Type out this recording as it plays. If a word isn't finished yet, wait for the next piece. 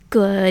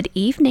Good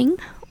evening.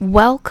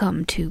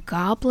 Welcome to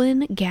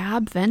Goblin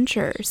Gab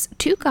Ventures.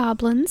 Two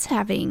goblins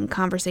having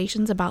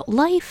conversations about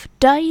life,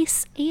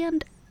 dice,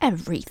 and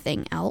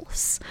everything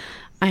else.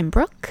 I'm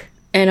Brooke.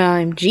 And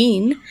I'm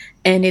Jean,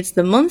 and it's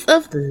the month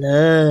of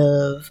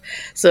love.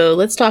 So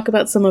let's talk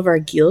about some of our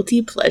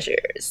guilty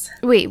pleasures.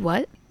 Wait,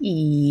 what?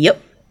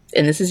 Yep.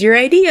 And this is your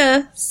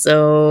idea,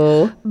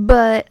 so...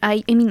 But,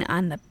 I mean,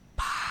 on the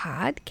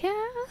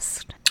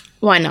podcast?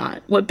 Why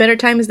not? What better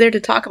time is there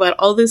to talk about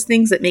all those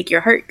things that make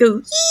your heart go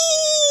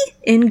yee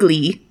in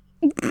glee?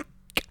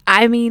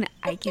 I mean,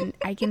 I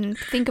can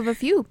think of a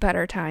few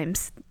better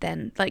times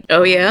than, like...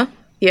 Oh, yeah?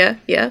 Yeah?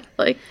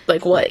 Like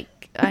what?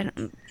 Like, I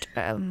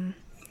don't...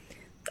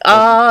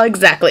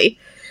 Exactly.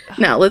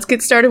 Now, let's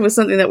get started with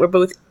something that we're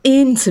both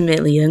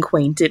intimately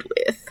acquainted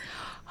with.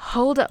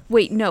 Hold up.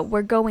 Wait, no,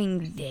 we're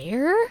going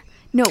there?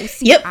 No,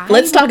 see, Yep,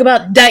 let's talk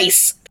about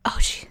dice. Oh,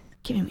 she's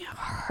giving me a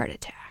heart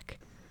attack.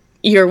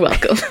 You're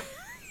welcome.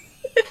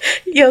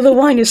 Yo, the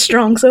wine is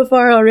strong so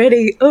far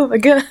already. Oh my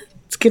god,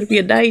 it's gonna be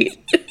a night.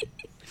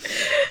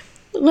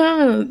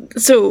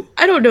 So,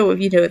 I don't know if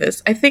you know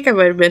this. I think I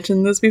might have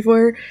mentioned this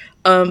before,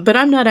 but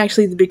I'm not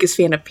actually the biggest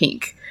fan of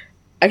pink.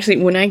 Actually,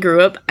 when I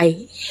grew up,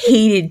 I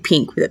hated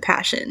pink with a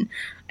passion,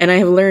 and I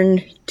have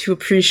learned to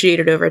appreciate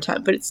it over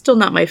time, but it's still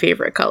not my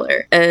favorite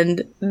color.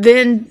 And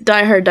then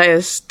Die Hard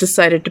Dice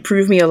decided to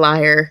prove me a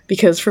liar,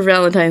 because for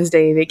Valentine's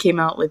Day, they came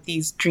out with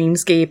these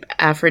Dreamscape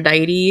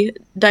Aphrodite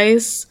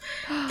dice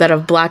that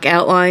have black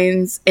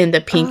outlines and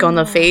the pink on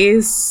the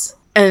face,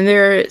 and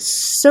they're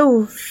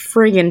so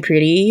friggin'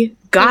 pretty.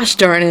 Gosh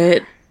darn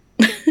it.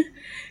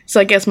 So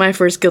I guess my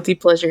first guilty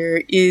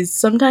pleasure is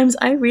sometimes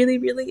I really,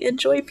 really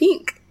enjoy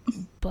pink.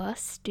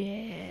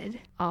 Busted.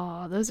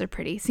 Oh, those are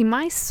pretty. See,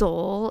 my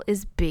soul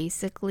is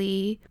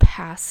basically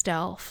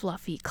pastel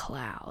fluffy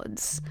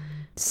clouds.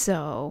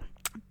 So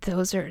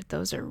those are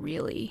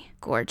really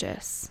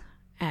gorgeous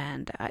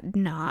and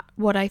not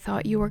what I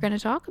thought you were going to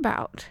talk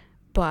about.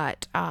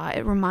 But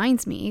it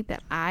reminds me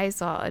that I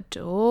saw a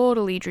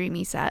totally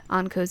dreamy set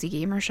on Cozy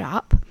Gamer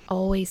Shop,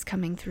 always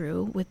coming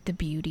through with the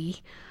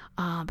beauty.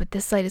 But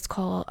this set is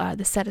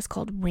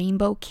called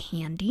Rainbow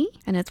Candy,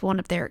 and it's one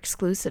of their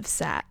exclusive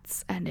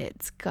sets, and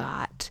it's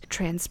got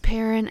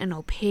transparent and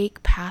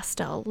opaque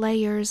pastel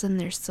layers, and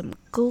there's some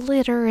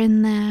glitter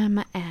in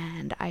them,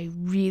 and I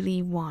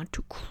really want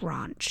to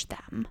crunch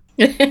them.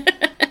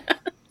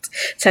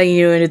 It's how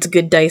you know it's a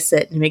good dice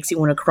set, and it makes you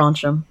want to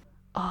crunch them.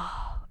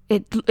 Oh,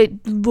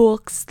 it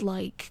looks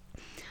like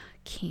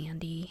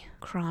candy,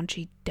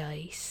 crunchy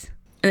dice.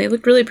 And they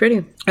looked really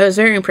pretty. I was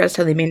very impressed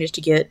how they managed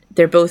to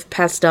they're both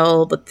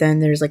pastel, but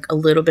then there's like a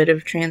little bit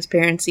of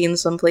transparency in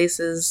some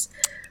places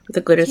with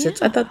the glitter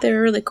sets. I thought they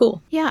were really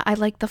cool. Yeah, I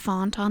like the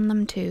font on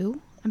them too.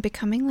 I'm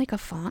becoming like a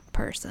font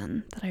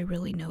person that I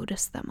really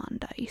notice them on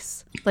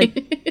dice.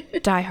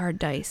 Like Die Hard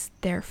Dice,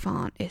 their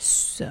font is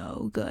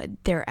so good.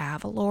 Their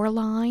Avalor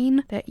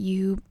line that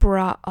you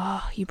brought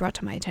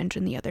to my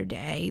attention the other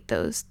day,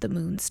 the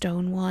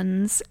Moonstone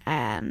ones,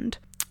 and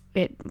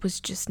it was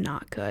just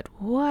not good.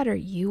 What are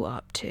you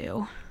up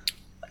to?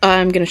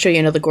 I'm going to show you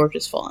another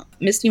gorgeous font.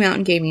 Misty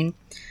Mountain Gaming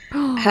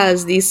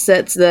has these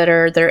sets that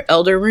are their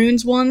Elder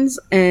Runes ones,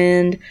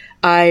 and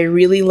I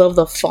really love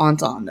the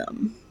font on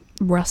them.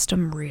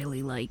 Rustum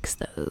really likes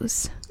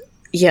those.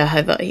 Yeah,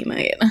 I thought he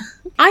might.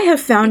 I have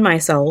found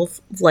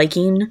myself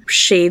liking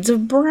shades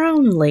of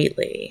brown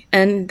lately,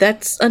 and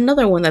that's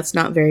another one that's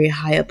not very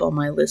high up on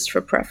my list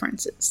for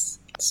preferences.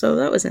 So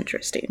that was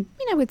interesting. I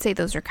mean, I would say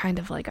those are kind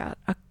of like a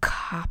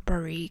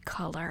coppery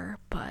color,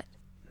 but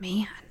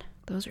man,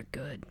 those are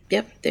good.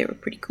 Yep, they were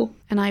pretty cool.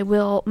 And I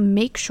will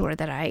make sure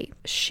that I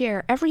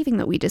share everything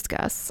that we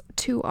discuss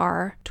to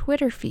our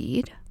Twitter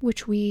feed,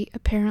 which we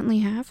apparently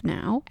have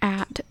now,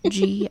 at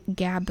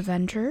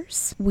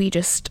GGabVentures.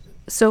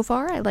 So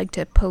far, I like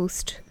to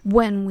post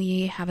when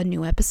we have a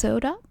new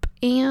episode up,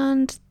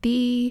 and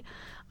the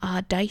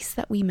dice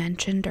that we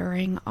mentioned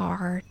during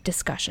our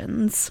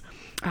discussions,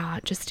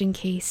 just in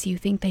case you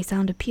think they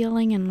sound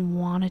appealing and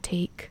want to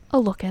take a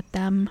look at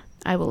them.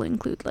 I will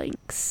include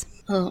links.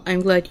 Oh,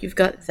 I'm glad you've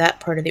got that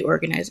part of the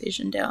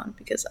organization down,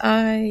 because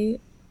I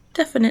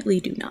definitely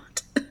do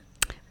not.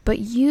 But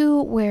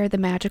you wear the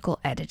magical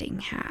editing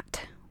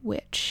hat,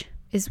 which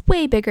is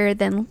way bigger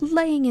than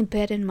laying in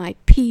bed in my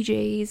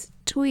PJs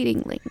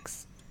tweeting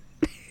links.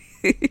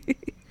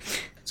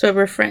 So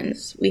we're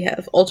friends. We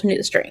have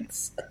alternate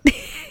strengths.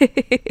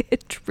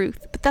 Truth.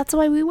 But that's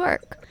why we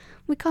work.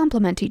 We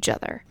complement each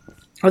other.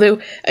 Although,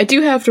 I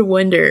do have to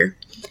wonder,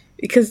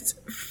 because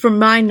from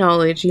my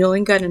knowledge, you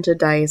only got into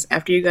dice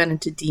after you got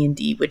into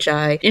D&D, which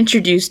I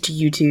introduced to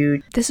you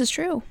to. This is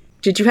true.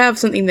 Did you have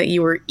something that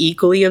you were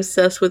equally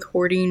obsessed with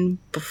hoarding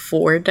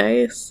before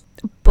dice?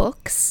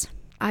 Books.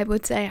 I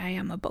would say I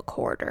am a book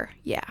hoarder.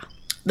 Yeah.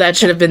 That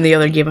should have been the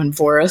other given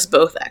for us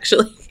both,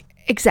 actually.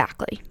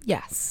 Exactly.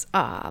 Yes.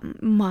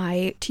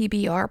 My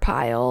TBR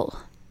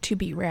pile to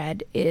be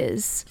read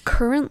is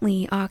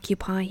currently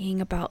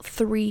occupying about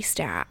 3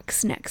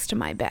 stacks next to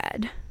my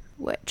bed,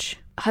 which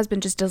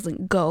husband just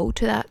doesn't go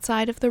to that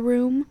side of the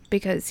room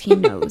because he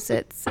knows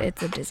it's a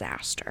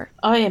disaster.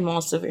 I am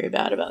also very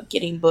bad about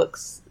getting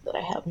books that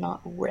I have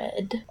not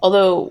read.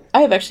 Although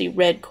I have actually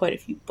read quite a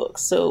few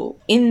books. So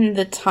in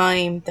the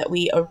time that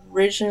we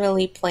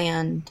originally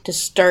planned to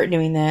start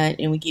doing that,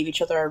 and we gave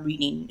each other our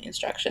reading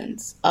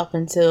instructions, up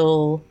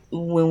until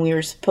when we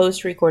were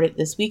supposed to record it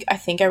this week, I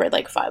think I read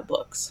like 5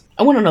 books.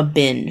 I went on a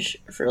binge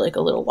for like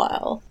a little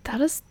while.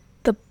 That is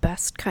the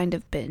best kind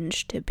of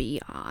binge to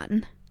be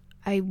on.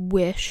 I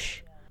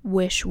wish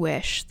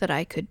that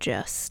I could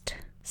just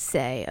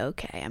say,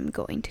 okay, I'm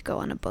going to go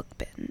on a book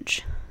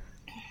binge.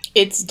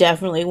 It's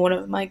definitely one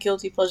of my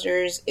guilty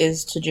pleasures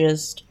is to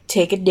just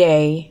take a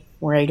day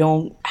where I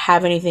don't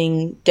have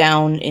anything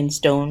down in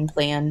stone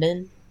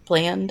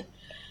planned.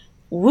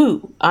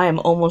 Woo! I am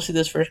almost through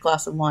this first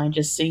glass of wine,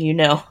 just so you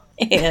know.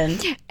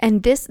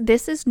 And this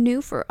is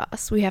new for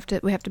us. We have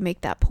to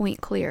make that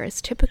point clear.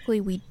 Is typically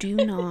we do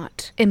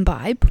not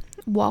imbibe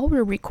while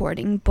we're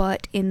recording,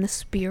 but in the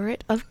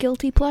spirit of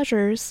guilty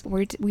pleasures,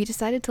 we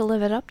decided to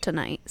live it up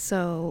tonight.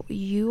 So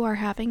you are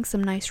having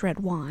some nice red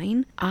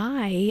wine.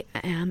 I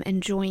am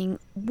enjoying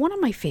one of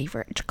my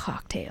favorite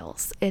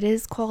cocktails. It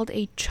is called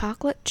a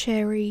chocolate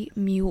cherry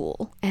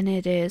mule, and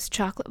it is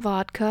chocolate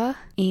vodka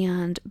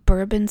and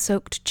bourbon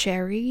soaked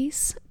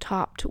cherries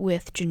topped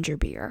with ginger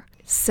beer.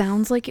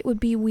 Sounds like it would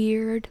be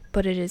weird,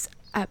 but it is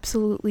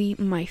absolutely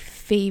my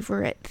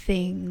favorite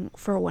thing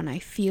for when I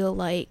feel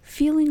like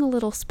feeling a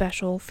little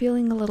special,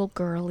 feeling a little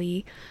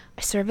girly.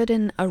 I serve it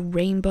in a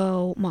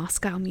rainbow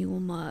Moscow Mule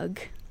mug,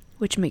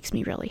 which makes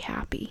me really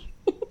happy.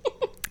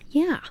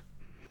 Yeah.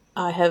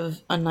 I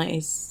have a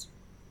nice,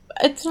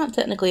 it's not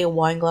technically a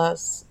wine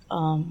glass,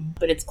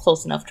 but it's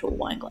close enough to a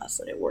wine glass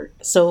that it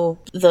worked. So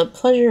the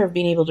pleasure of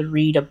being able to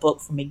read a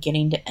book from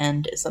beginning to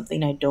end is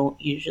something I don't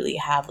usually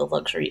have the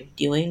luxury of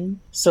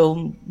doing.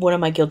 So one of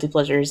my guilty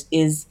pleasures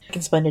is I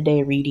can spend a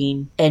day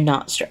reading and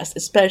not stress,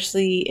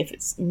 especially if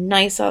it's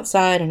nice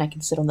outside and I can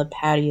sit on the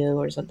patio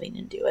or something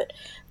and do it.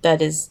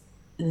 That is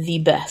the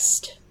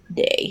best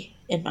day,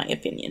 in my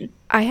opinion.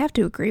 I have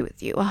to agree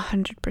with you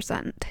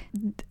 100%.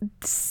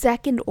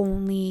 Second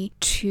only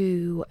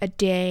to a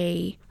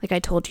day, like I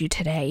told you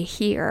today,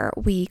 here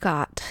we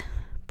got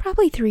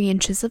probably 3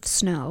 inches of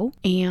snow,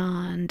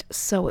 and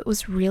so it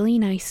was really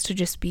nice to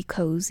just be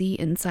cozy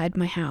inside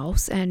my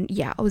house. And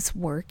yeah, I was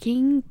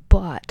working,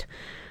 but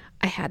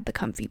I had the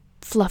comfy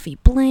fluffy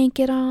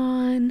blanket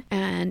on,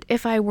 and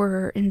if I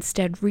were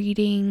instead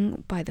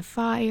reading by the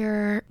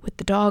fire with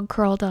the dog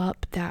curled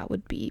up, that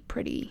would be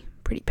pretty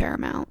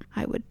paramount.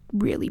 I would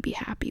really be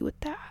happy with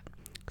that.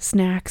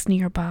 Snacks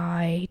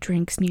nearby,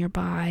 drinks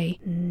nearby,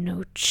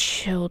 no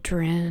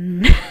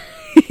children.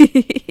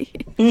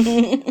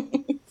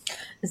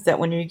 Is that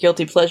one of your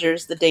guilty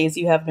pleasures, the days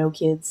you have no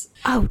kids?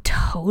 Oh,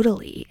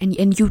 totally.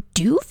 And you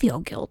do feel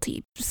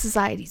guilty.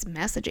 Society's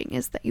messaging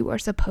is that you are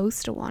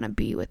supposed to want to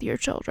be with your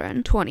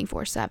children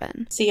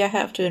 24/7. See, I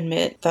have to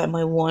admit that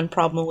my one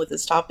problem with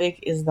this topic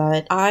is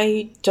that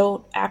I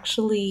don't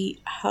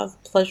actually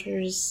have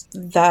pleasures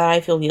that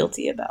I feel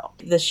guilty about.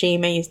 The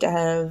shame I used to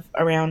have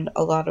around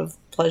a lot of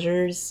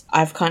pleasures,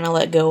 I've kind of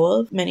let go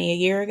of many a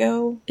year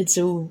ago. And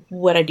so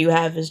what I do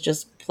have is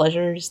just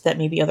pleasures that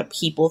maybe other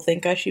people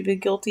think I should be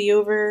guilty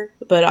over,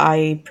 but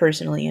I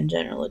personally in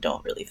general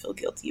don't really feel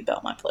guilty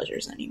about my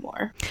pleasures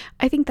anymore.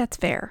 I think that's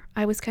fair.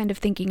 I was kind of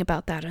thinking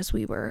about that as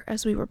we were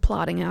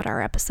plotting out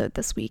our episode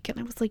this week, and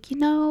I was like,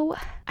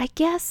 I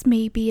guess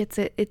maybe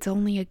it's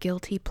only a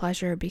guilty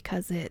pleasure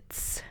because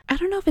I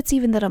don't know if it's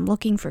even that I'm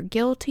looking for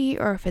guilty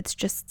or if it's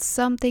just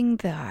something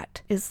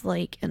that is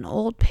like an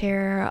old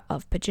pair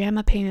of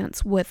pajama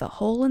pants with a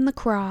hole in the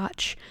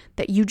crotch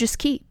that you just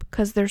keep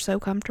because they're so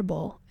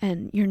comfortable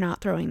and you're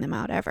not throwing them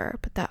out ever,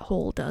 but that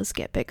hole does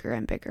get bigger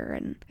and bigger,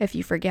 and if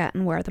you forget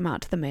and wear them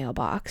out to the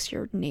mailbox,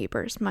 your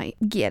neighbors might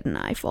get an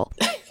eyeful.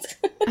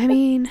 I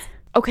mean,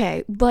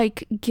 okay,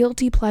 like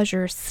guilty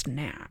pleasure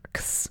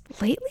snacks.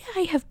 Lately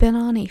I have been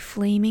on a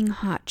flaming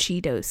hot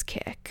Cheetos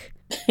kick.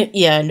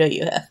 Yeah, I know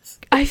you have.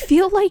 I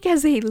feel like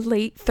as a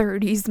late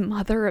 30s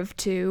mother of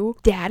 2,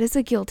 that is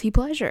a guilty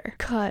pleasure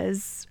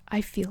because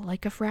I feel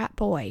like a frat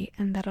boy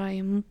and that I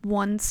am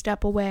one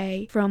step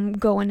away from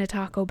going to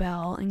Taco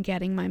Bell and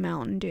getting my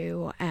Mountain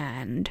Dew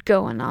and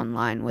going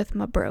online with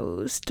my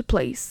bros to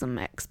play some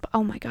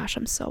oh my gosh,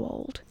 I'm so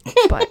old.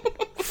 But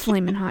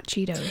flaming hot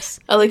Cheetos.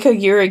 I like how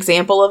your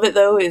example of it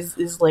though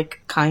is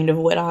like kind of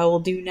what I will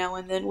do now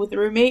and then with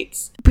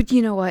roommates. But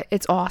you know what?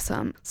 It's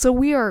awesome. So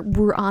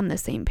we're on the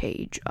same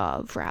page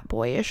of frat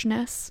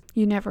boyishness.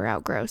 You never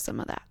outgrow some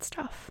of that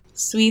stuff.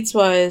 Sweets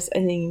wise, I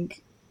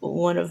think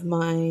one of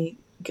my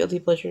guilty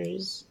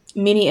pleasures,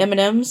 mini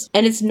M&Ms,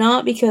 and it's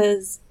not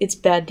because it's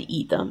bad to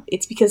eat them.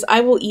 It's because I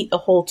will eat a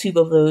whole tube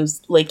of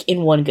those like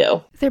in one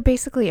go. They're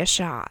basically a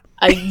shot.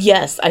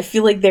 Yes, I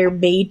feel like they're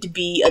made to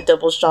be a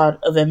double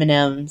shot of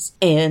M&Ms,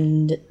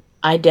 and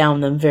I down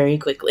them very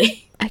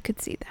quickly. I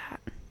could see that.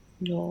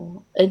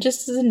 No, and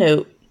just as a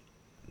note,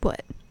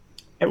 what?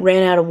 I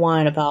ran out of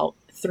wine about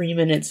 3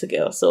 minutes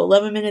ago, so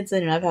 11 minutes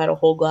in and I've had a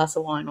whole glass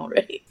of wine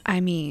already. I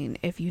mean,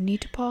 if you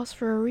need to pause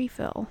for a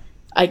refill,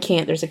 I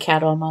can't. There's a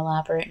cat on my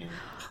lap right now.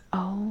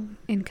 Oh,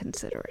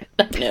 inconsiderate.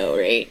 No,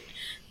 right?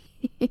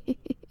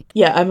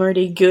 Yeah, I'm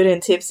already good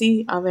and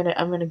tipsy. I'm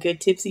in a good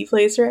tipsy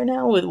place right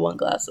now with 1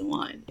 glass of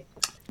wine.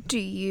 Do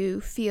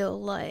you feel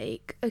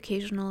like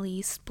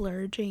occasionally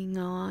splurging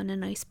on a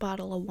nice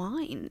bottle of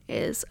wine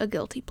is a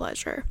guilty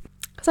pleasure?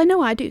 Because I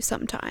know I do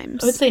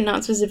sometimes. I would say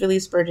not specifically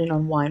splurging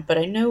on wine, but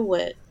I know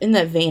what, in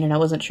that vein, and I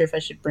wasn't sure if I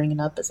should bring it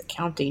up as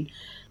accounting.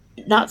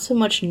 Not so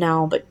much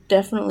now, but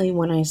definitely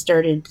when I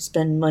started to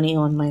spend money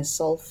on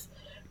myself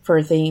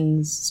for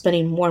things,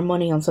 spending more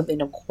money on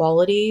something of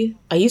quality,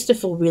 I used to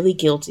feel really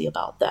guilty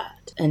about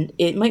that. And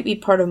it might be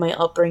part of my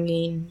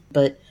upbringing,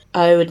 but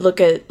I would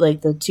look at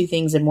like the 2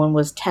 things, and one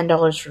was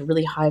 $10 for a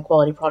really high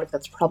quality product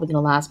that's probably going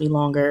to last me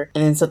longer,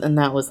 and then something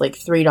that was like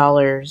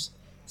 $3,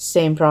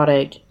 same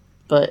product,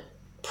 but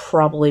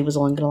probably was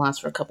only going to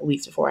last for a couple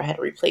weeks before I had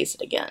to replace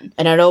it again.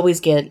 And I'd always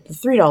get the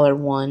 $3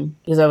 one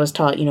because I was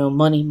taught,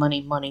 money,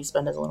 money, money,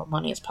 spend as little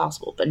money as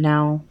possible. But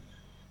now,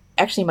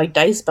 actually, my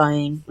dice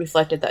buying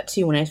reflected that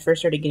too. When I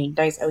first started getting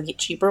dice, I would get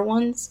cheaper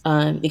ones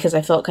because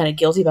I felt kind of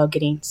guilty about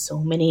getting so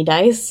many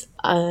dice.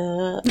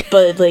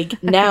 But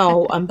like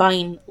now I'm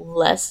buying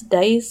less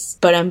dice,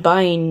 but I'm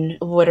buying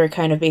what are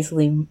kind of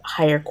basically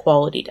higher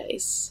quality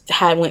dice.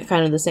 I went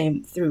kind of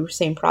the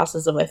same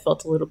process of I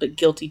felt a little bit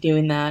guilty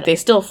doing that. They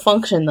still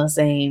function the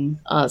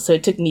same. So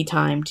it took me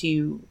time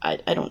to,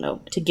 I don't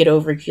know, to get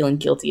over feeling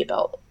guilty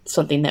about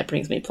something that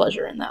brings me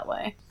pleasure in that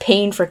way.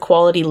 Paying for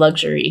quality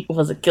luxury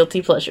was a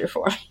guilty pleasure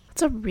for me.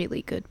 That's a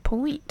really good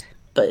point.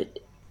 But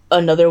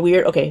another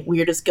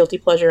weirdest guilty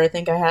pleasure I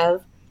think I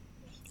have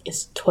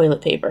is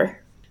toilet paper.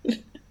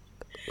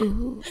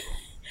 Ooh.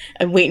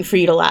 I'm waiting for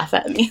you to laugh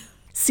at me.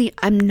 See,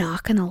 I'm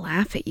not gonna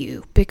laugh at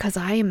you because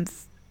I am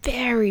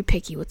very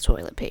picky with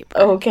toilet paper.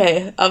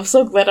 Okay, I'm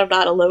so glad I'm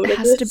not alone in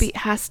this.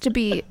 Has to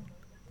be.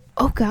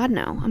 Oh God,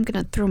 no! I'm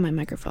gonna throw my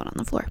microphone on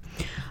the floor.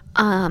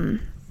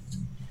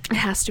 It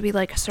has to be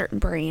like a certain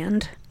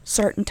brand,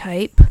 certain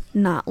type,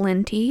 not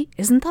linty.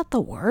 Isn't that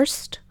the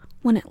worst?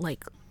 When it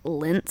like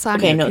lints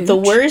on your no, gooch? the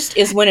worst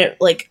is when it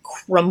like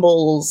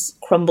crumbles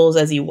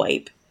as you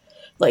wipe.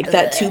 Like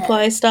that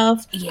 2-ply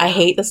stuff. Yeah. I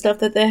hate the stuff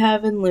that they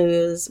have in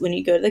Lowe's when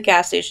you go to the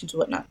gas stations and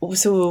whatnot.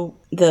 So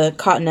the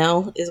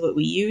Cottonelle is what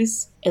we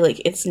use.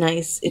 It's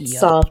nice, it's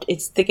soft,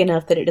 it's thick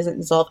enough that it doesn't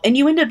dissolve. And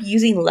you end up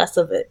using less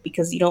of it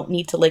because you don't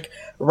need to like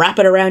wrap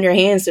it around your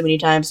hands so many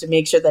times to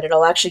make sure that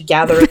it'll actually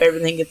gather up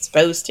everything it's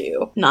supposed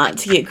to. Not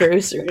to get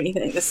gross or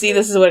anything. See,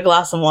 this is what a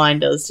glass of wine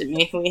does to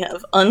me. We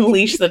have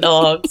unleashed the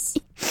dogs.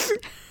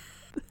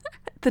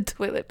 The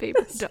toilet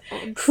paper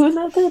dogs. Who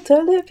let the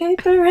toilet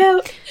paper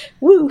out?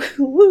 Woo,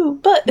 woo,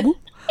 but... Woo,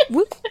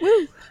 woo,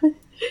 woo.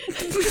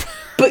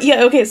 But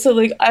yeah, okay, so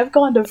like I've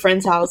gone to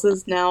friends'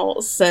 houses now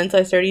since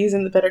I started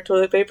using the better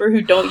toilet paper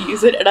who don't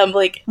use it, and I'm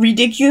like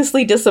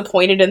ridiculously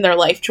disappointed in their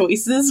life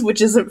choices,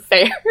 which isn't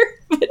fair.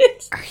 But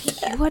Are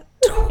you a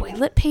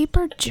toilet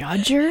paper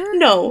judger?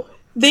 No.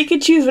 They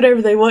can choose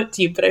whatever they want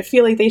to, but I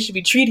feel like they should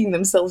be treating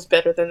themselves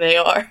better than they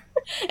are.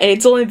 And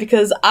it's only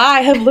because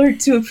I have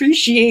learned to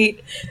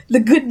appreciate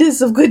the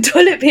goodness of good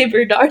toilet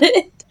paper, darn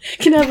it.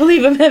 Cannot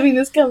believe I'm having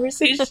this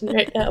conversation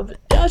right now, but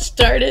gosh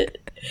darn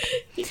it.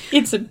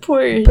 It's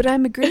important. But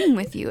I'm agreeing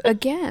with you.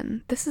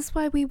 Again, this is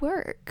why we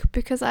work,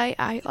 because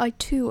I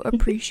too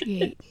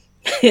appreciate.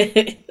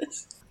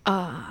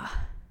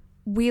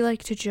 We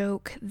like to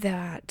joke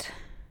that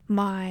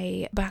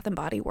my Bath and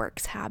Body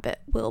Works habit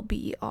will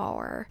be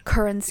our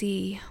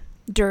currency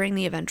during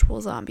the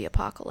eventual zombie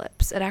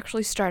apocalypse. It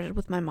actually started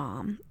with my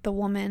mom. The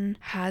woman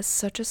has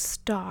such a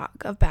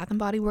stock of Bath and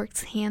Body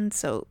Works hand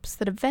soaps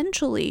that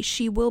eventually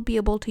she will be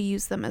able to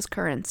use them as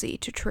currency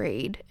to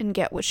trade and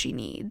get what she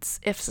needs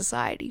if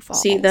society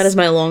falls. See, that is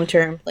my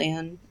long-term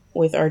plan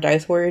with our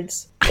dice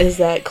words, is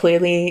that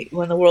clearly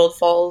when the world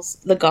falls,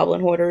 the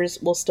goblin hoarders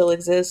will still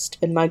exist,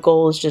 and my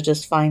goal is to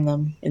just find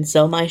them and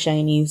sell my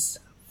shinies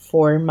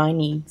for my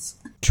needs.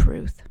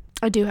 Truth.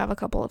 I do have a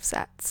couple of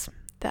sets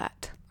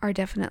that are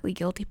definitely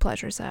guilty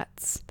pleasure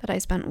sets that I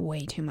spent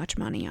way too much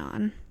money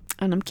on,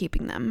 and I'm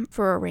keeping them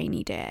for a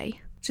rainy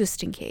day,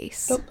 just in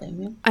case. Don't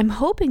blame you. I'm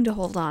hoping to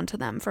hold on to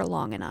them for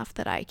long enough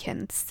that I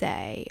can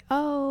say,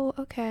 oh,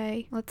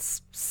 okay,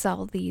 let's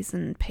sell these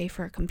and pay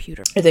for a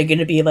computer. Are they going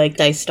to be like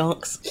dice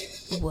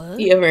stonks? What?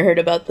 You ever heard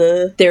about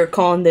they're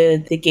calling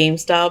the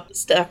GameStop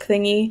stock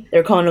thingy?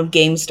 They're calling them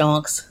game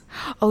stonks.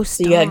 Oh,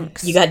 stonks.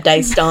 So you got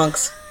dice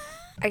stonks.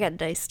 I got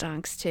dice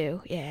stonks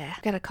too, yeah.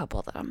 I got a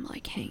couple that I'm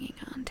like hanging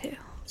on to.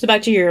 So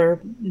back to your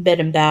bed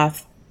and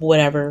bath,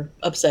 whatever,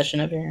 obsession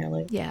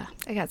apparently. Yeah,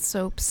 I got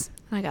soaps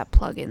and I got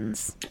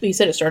plugins. You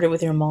said it started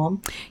with your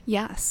mom?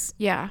 Yes,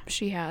 yeah,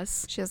 she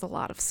has. She has a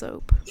lot of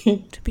soap,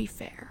 to be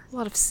fair. A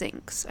lot of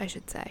sinks, I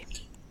should say.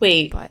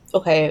 Wait,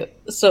 okay,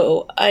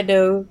 so I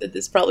know that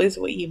this probably is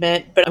what you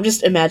meant, but I'm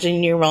just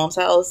imagining your mom's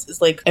house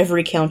is like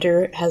every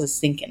counter has a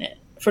sink in it.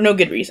 For no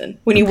good reason.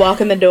 When you walk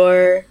in the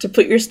door to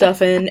put your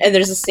stuff in, and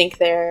there's a sink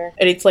there,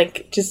 and it's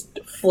like just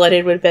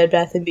flooded with Bed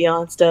Bath &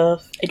 Beyond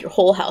stuff, and your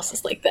whole house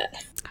is like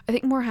that. I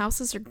think more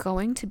houses are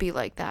going to be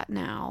like that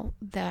now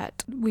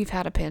that we've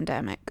had a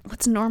pandemic.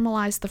 Let's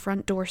normalize the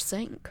front door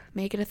sink.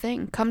 Make it a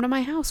thing. Come to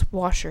my house.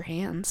 Wash your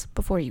hands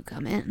before you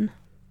come in.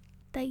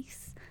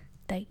 Dice,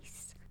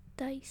 dice,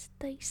 dice,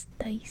 dice,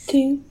 dice.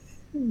 Two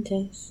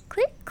dice.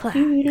 Click,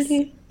 clacks.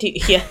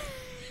 Yeah.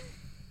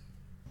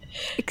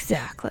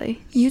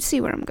 Exactly. You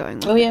see where I'm going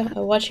with Oh, yeah. I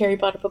watch Harry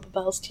Potter Papa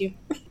Bells, too.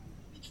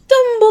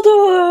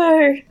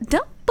 Dumbledore!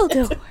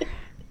 Dumbledore.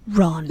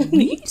 Ron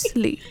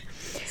Weasley.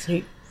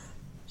 Snoop.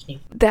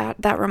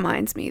 That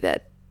reminds me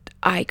that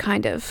I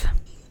kind of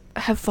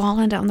have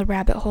fallen down the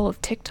rabbit hole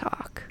of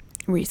TikTok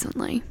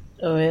recently.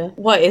 Oh, yeah?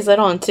 What, is that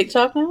on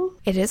TikTok now?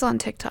 It is on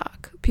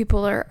TikTok.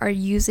 People are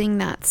using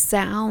that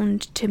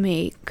sound to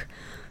make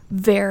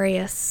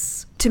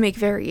variations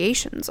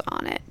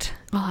on it.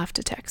 I'll have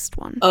to text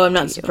one. Oh, I'm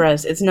not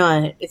surprised. It's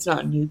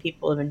not new.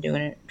 People have been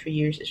doing it for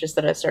years. It's just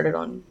that I started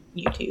on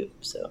YouTube,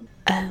 so.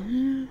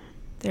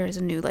 There is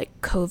a new, like,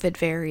 COVID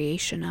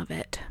variation of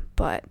it.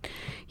 But,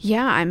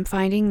 yeah, I'm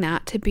finding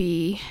that to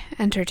be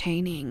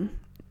entertaining.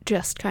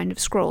 Just kind of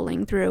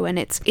scrolling through. And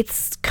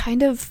it's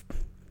kind of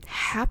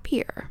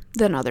happier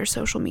than other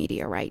social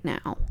media right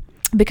now.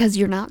 Because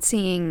you're not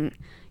seeing,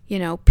 you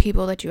know,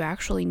 people that you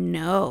actually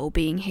know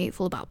being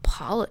hateful about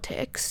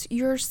politics.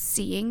 You're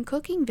seeing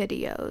cooking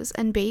videos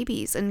and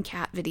babies and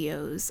cat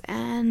videos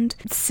and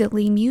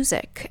silly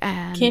music.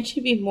 And can't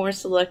you be more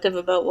selective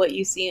about what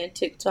you see on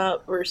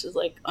TikTok versus,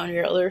 like, on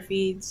your other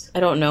feeds? I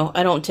don't know.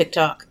 I don't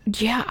TikTok.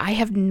 Yeah, I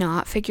have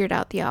not figured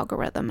out the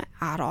algorithm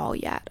at all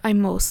yet. I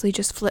mostly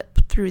just flip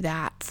through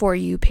that For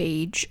You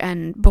page,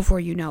 and before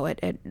you know it,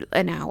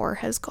 an hour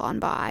has gone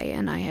by,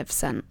 and I have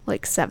sent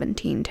like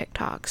 17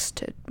 TikToks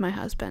to my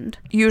husband.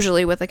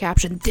 Usually with the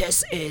caption,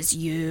 "This is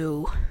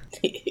you."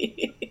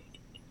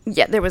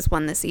 Yeah, there was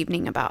one this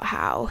evening about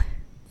how,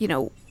 you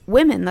know,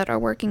 women that are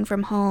working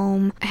from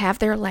home have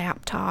their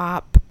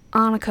laptop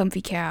on a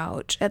comfy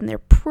couch, and they're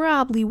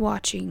probably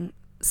watching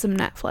some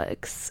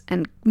Netflix,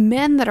 and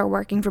men that are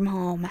working from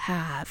home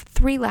have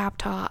 3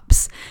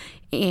 laptops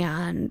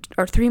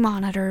or 3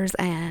 monitors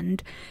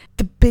and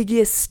the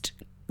biggest,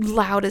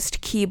 loudest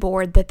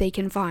keyboard that they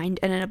can find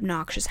and an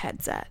obnoxious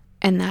headset.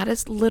 And that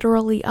is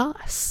literally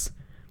us.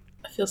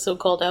 I feel so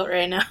called out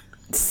right now.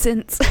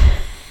 Since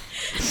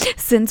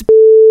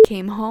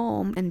came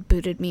home and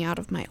booted me out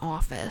of my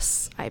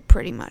office, I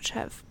pretty much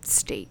have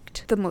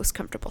staked the most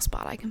comfortable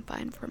spot I can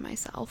find for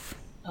myself.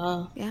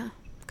 Yeah.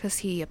 Because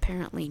he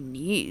apparently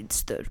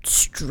needs the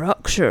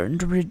structure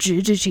and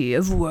rigidity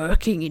of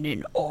working in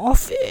an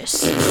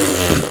office.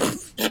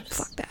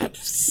 Fuck that.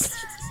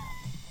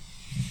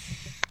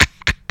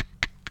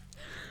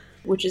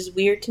 Which is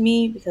weird to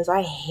me because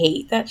I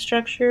hate that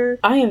structure.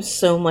 I am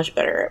so much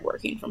better at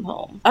working from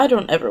home. I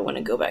don't ever want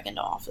to go back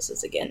into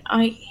offices again.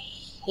 I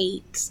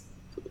hate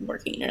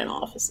working in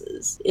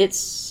offices. It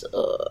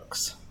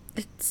sucks.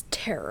 It's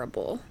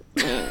terrible.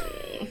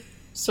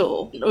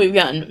 So, we've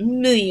gotten a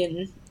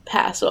million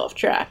pass off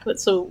track,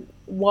 but so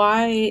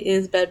why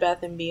is Bed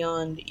Bath &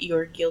 Beyond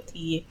your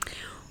guilty?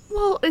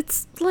 Well,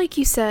 it's like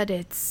you said,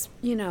 it's,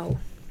 you know,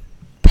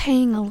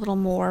 paying a little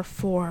more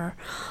for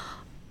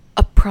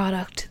a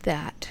product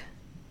that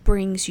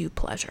brings you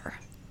pleasure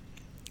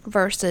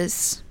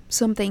versus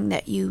something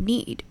that you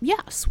need.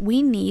 Yes,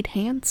 we need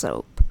hand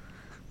soap.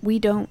 We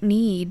don't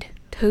need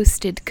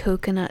toasted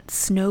coconut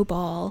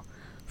snowball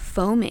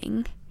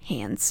foaming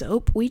hand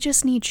soap. We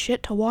just need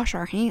shit to wash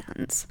our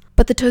hands.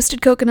 But the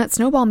toasted coconut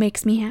snowball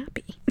makes me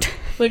happy.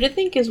 What I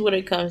think is what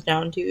it comes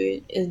down to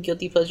is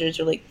guilty pleasures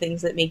are like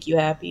things that make you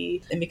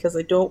happy, and because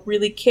I don't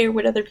really care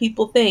what other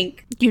people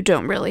think, you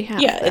don't really have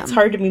them. It's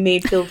hard to be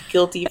made feel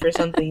guilty for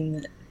something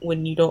that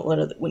when you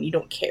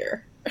don't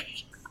care.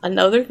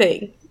 Another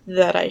thing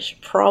that I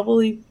should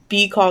probably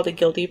be called a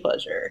guilty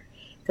pleasure,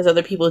 because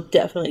other people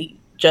definitely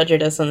judge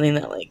it as something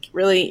that, like,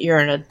 really, you're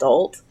an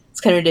adult. It's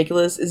kind of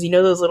ridiculous, is, you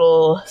know, those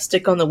little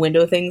stick on the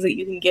window things that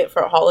you can get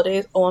for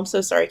holidays? Oh, I'm so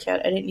sorry,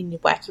 Kat. I didn't mean to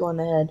whack you on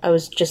the head. I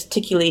was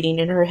gesticulating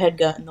and her head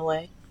got in the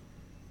way.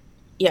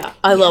 Yeah,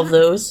 I love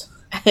those.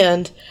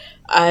 And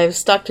I've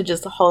stuck to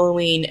just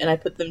Halloween, and I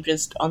put them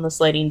just on the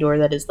sliding door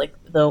that is, like,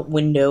 the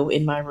window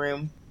in my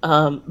room.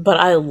 But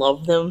I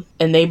love them,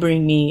 and they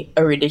bring me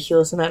a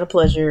ridiculous amount of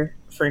pleasure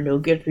for no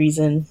good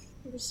reason.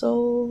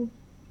 So,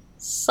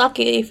 suck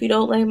it if you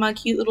don't like my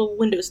cute little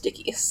window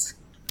stickies.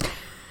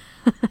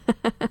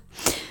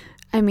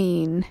 I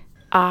mean,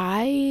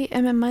 I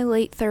am in my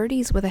late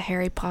 30s with a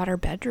Harry Potter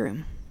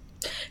bedroom.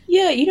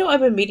 Yeah, you know,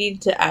 I've been meaning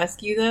to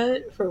ask you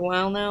that for a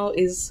while now,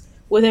 is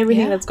with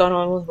everything that's gone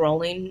on with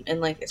Rowling, and,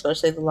 like,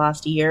 especially the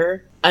last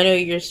year, I know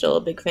you're still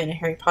a big fan of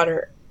Harry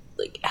Potter.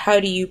 Like, how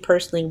do you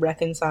personally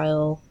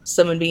reconcile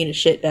someone being a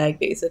shitbag,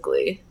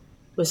 basically,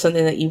 with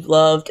something that you've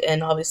loved,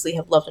 and obviously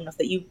have loved enough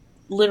that you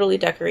literally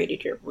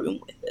decorated your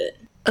room with it?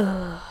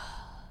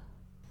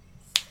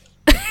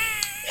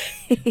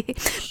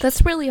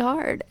 That's really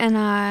hard, and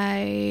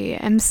I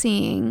am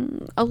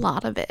seeing a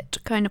lot of it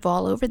kind of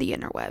all over the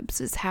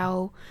interwebs, is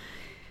how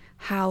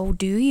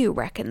do you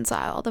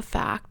reconcile the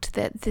fact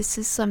that this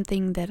is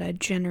something that a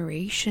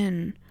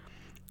generation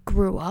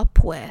grew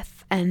up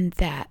with and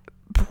that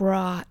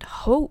brought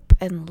hope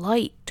and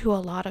light to a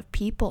lot of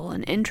people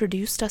and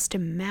introduced us to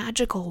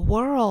magical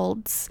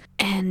worlds.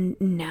 And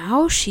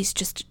now she's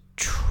just a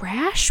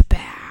trash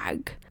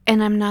bag.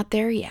 And I'm not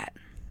there yet.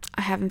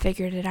 I haven't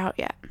figured it out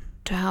yet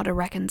to how to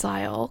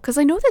reconcile, because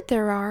I know that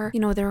there are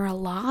a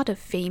lot of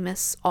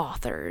famous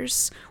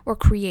authors or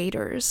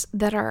creators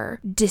that are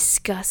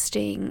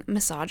disgusting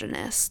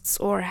misogynists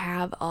or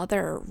have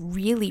other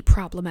really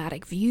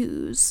problematic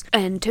views,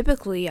 and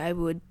typically I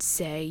would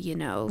say,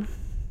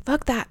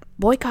 fuck that,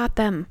 boycott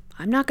them.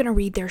 I'm not gonna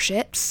read their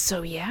shit,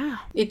 so yeah.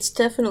 It's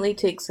definitely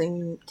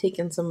taken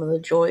some of the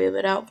joy of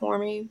it out for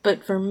me,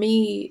 but for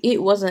me,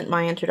 it wasn't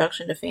my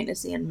introduction to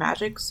fantasy and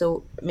magic,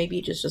 so maybe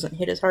it just doesn't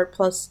hit as hard.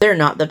 Plus, they're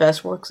not the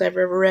best works I've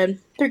ever read.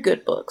 They're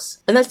good books.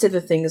 And that's the other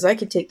thing, is I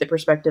could take the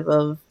perspective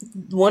of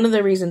one of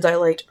the reasons I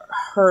liked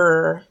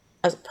her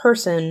as a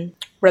person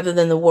rather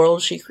than the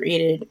world she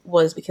created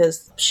was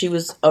because she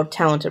was a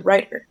talented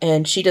writer.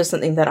 And she does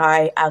something that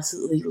I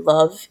absolutely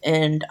love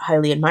and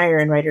highly admire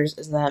in writers,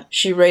 is that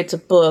she writes a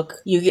book,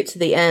 you get to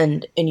the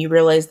end, and you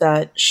realize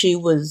that she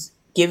was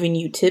giving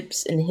you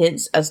tips and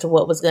hints as to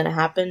what was going to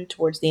happen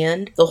towards the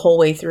end the whole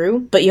way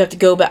through. But you have to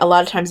go back, a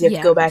lot of times you have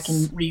to go back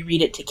and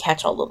reread it to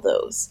catch all of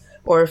those,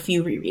 or a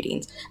few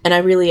rereadings. And I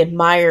really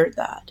admire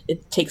that.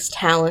 It takes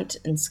talent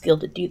and skill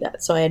to do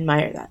that, so I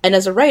admire that. And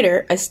as a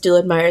writer, I still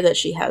admire that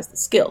she has the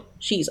skill.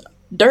 She's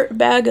a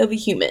dirtbag of a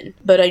human,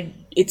 but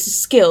it's a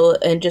skill,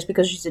 and just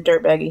because she's a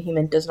dirtbag of a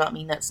human does not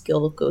mean that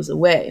skill goes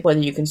away.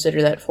 Whether you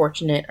consider that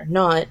fortunate or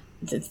not,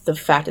 the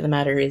fact of the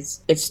matter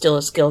is, it's still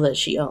a skill that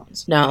she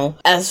owns. Now,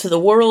 as for the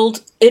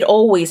world, it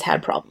always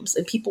had problems,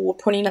 and people were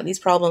pointing out these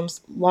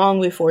problems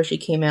long before she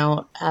came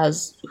out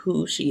as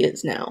who she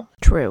is now.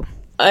 True.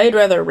 I'd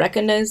rather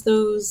recognize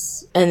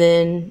those and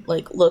then,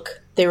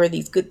 look, there were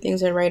these good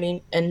things in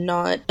writing and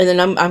not. And then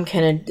I'm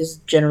kind of, this is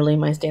generally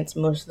my stance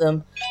on most of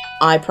them.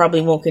 I probably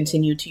won't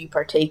continue to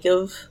partake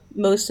of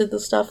most of the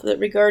stuff that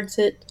regards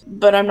it,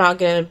 but I'm not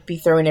going to be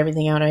throwing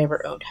everything out I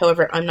ever owned.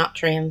 However, I'm not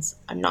trans.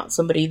 I'm not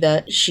somebody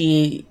that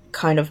she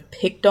kind of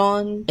picked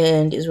on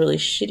and is really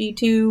shitty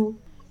to.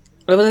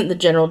 It wasn't the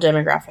general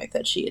demographic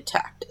that she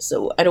attacked,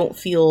 so I don't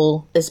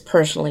feel as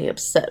personally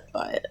upset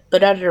by it.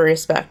 But out of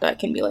respect, I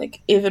can be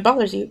like, if it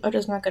bothers you, I'm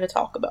just not going to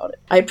talk about it.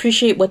 I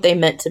appreciate what they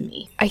meant to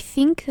me. I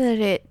think that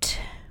it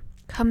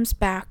comes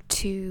back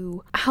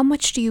to how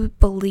much do you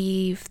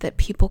believe that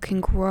people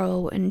can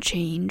grow and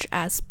change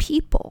as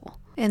people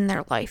in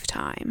their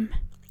lifetime?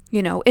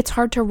 It's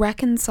hard to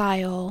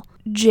reconcile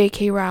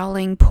J.K.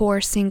 Rowling,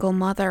 poor single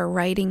mother,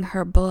 writing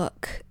her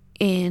book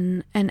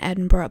in an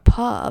Edinburgh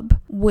pub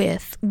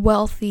with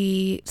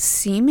wealthy,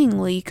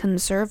 seemingly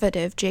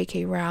conservative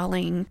J.K.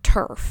 Rowling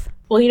turf.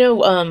 Well,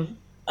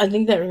 I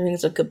think that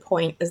brings a good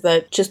point, is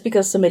that just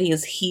because somebody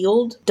is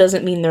healed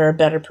doesn't mean they're a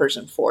better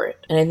person for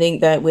it. And I think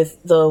that with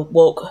the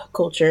woke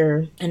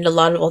culture and a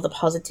lot of all the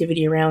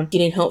positivity around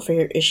getting help for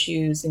your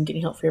issues and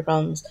getting help for your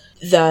problems,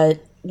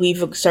 that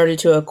we've started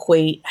to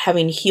equate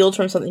having healed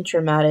from something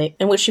traumatic,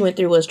 and what she went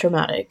through was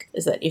traumatic,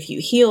 is that if you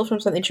heal from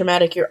something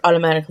traumatic, you're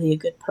automatically a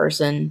good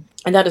person.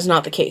 And that is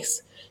not the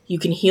case. You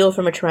can heal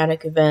from a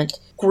traumatic event,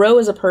 grow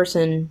as a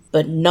person,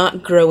 but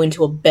not grow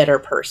into a better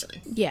person.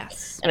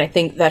 Yes. And I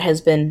think that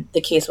has been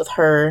the case with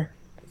her.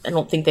 I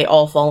don't think they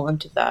all fall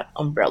under that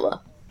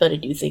umbrella, but I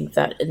do think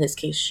that in this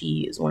case,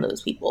 she is one of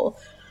those people.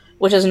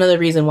 Which is another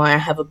reason why I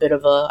have a bit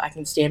of I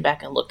can stand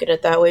back and look at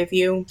it that way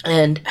view.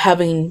 And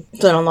having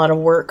done a lot of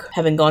work,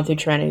 having gone through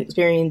traumatic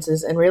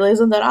experiences, and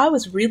realizing that I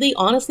was really,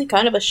 honestly,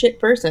 kind of a shit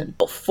person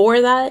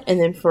before that,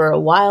 and then for a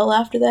while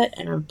after that,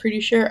 and I'm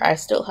pretty sure I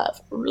still have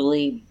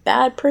really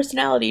bad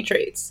personality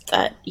traits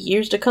that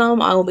years to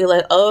come, I will be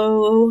like,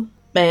 oh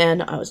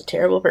man, I was a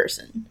terrible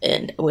person,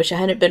 and I wish I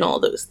hadn't been all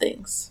those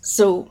things.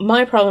 So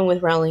my problem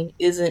with Rowling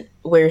isn't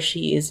where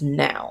she is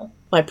now.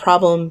 My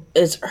problem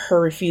is her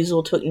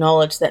refusal to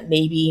acknowledge that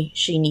maybe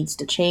she needs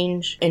to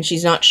change, and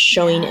she's not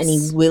showing any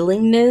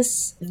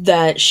willingness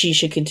that she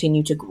should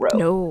continue to grow.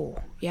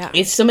 No. Yeah.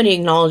 If somebody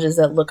acknowledges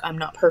that, look, I'm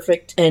not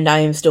perfect and I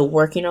am still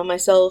working on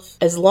myself,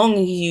 as long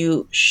as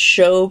you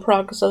show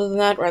progress other than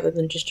that, rather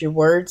than just your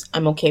words,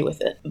 I'm okay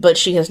with it. But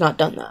she has not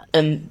done that.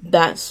 And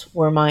that's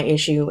where my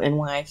issue and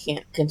why I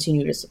can't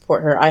continue to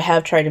support her. I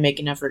have tried to make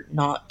an effort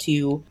not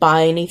to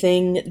buy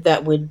anything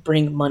that would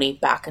bring money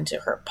back into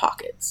her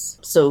pockets.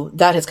 So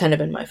that has kind of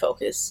been my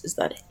focus, is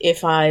that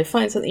if I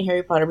find something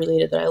Harry Potter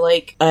related that I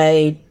like,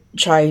 I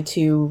try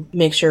to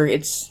make sure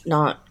it's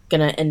not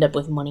gonna end up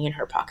with money in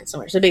her pocket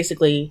somewhere. So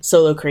basically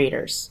solo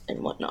creators and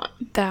whatnot.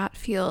 That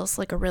feels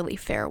like a really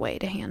fair way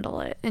to handle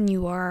it. And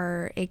you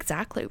are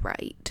exactly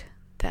right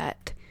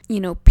that,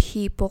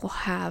 people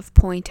have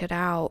pointed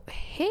out,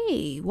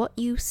 hey, what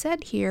you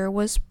said here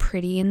was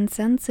pretty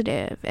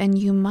insensitive and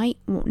you might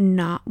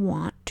not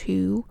want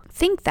to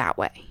think that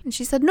way. And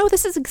she said, no,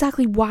 this is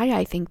exactly why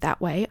I think that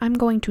way. I'm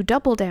going to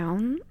double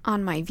down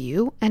on my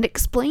view and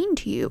explain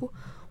to you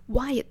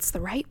why it's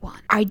the right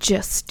one. I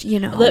just,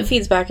 That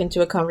feeds back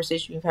into a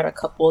conversation we've had a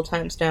couple of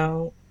times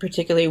now.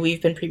 Particularly,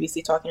 we've been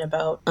previously talking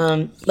about,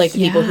 like, the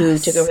people who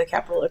took over the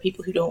Capitol, or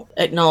people who don't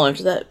acknowledge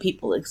that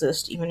people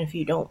exist, even if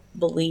you don't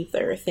believe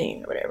they're a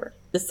thing or whatever.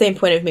 The same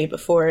point I've made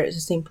before is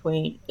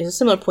a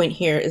similar point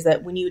here, is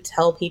that when you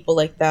tell people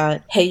like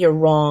that, hey, you're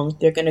wrong,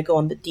 they're going to go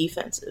on the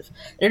defensive.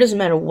 And it doesn't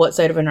matter what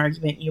side of an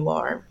argument you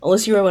are,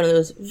 unless you are one of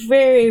those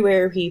very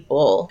rare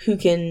people who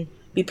can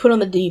be put on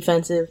the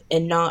defensive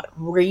and not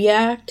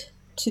react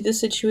to the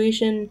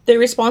situation, their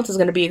response is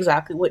going to be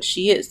exactly what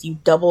she is. You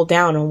double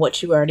down on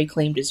what you already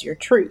claimed is your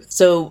truth.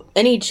 So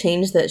any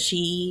change that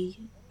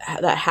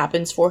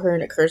happens for her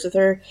and occurs with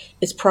her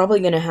is probably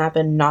going to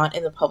happen not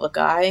in the public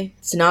eye.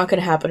 It's not going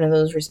to happen in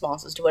those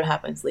responses to what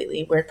happens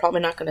lately. We're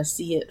probably not going to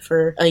see it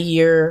for a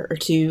year or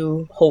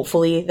two,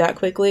 hopefully that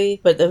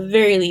quickly. But at the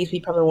very least, we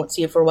probably won't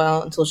see it for a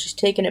while until she's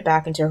taken it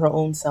back into her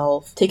own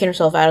self, taken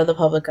herself out of the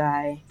public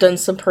eye, done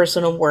some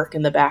personal work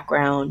in the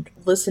background,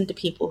 listened to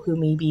people who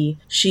maybe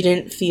she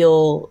didn't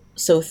feel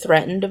so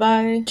threatened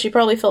by. She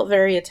probably felt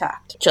very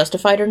attacked,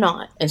 justified or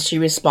not, and she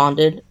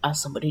responded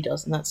as somebody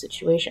does in that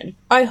situation.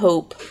 I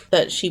hope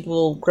that she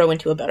will grow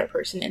into a better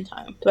person in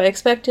time. Do I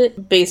expect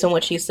it? Based on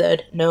what she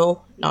said,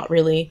 no, not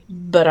really,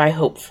 but I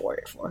hope for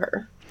it for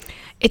her.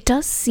 It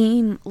does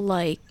seem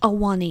like a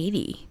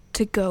 180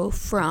 to go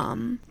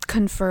from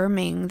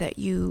confirming that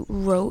you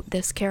wrote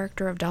this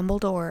character of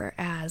Dumbledore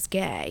as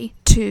gay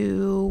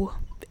to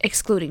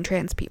excluding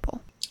trans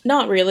people.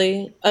 Not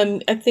really.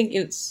 I think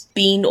it's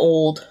being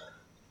old.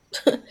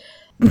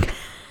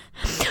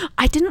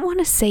 I didn't want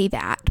to say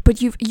that,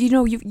 but you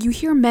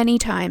hear many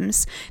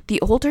times, the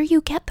older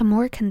you get, the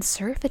more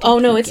conservative. Oh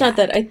no, it's not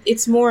that.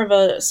 It's more of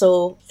a,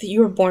 so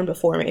you were born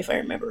before me, if I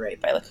remember right,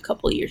 by like a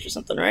couple of years or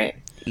something, right?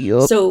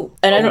 Yup. So,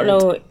 and I don't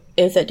know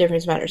if that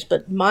difference matters,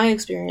 but my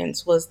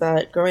experience was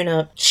that growing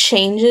up,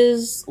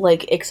 changes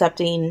like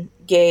accepting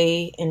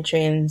gay and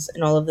trans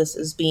and all of this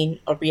as being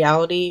a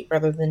reality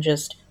rather than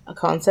just a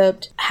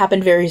concept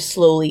happened very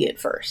slowly at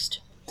first.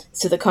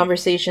 So the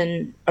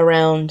conversation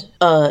around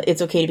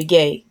it's okay to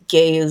be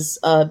gay is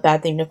a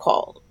bad thing to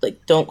call.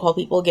 Like, don't call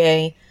people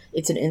gay.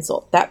 It's an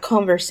insult. That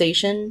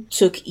conversation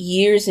took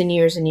years and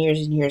years and years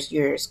and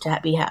years to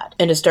be had.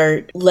 And to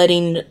start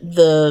letting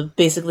the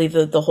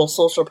whole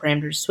social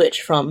parameters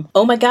switch from,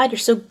 oh my god, you're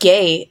so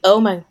gay,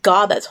 oh my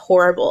god, that's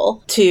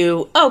horrible,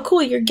 to, oh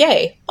cool, you're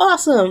gay,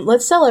 awesome,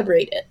 let's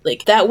celebrate it.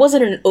 Like, that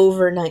wasn't an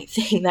overnight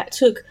thing. That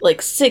took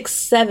like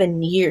 6-7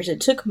 years. It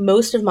took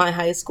most of my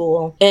high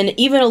school and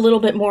even a little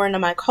bit more into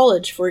my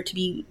college for it to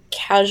be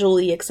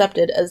casually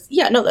accepted as,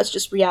 yeah, no, that's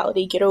just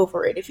reality, get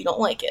over it if you don't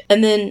like it.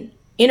 And then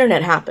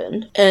internet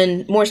happened,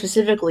 and more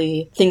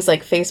specifically things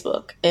like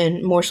Facebook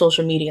and more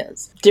social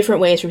medias, different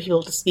ways for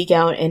people to speak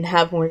out and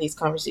have more of these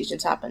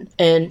conversations happen.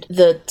 And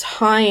the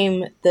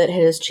time that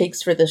it has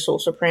takes for the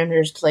social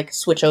parameters to like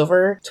switch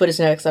over to what is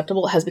now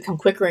acceptable has become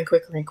quicker and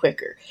quicker and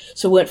quicker.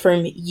 So it went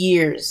from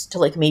years to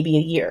like maybe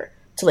a year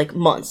to like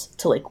months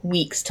to like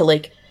weeks to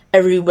like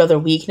every other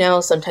week now.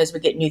 Sometimes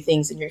we get new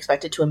things and you're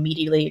expected to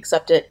immediately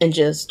accept it, and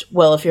just,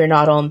 well, if you're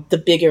not on the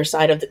bigger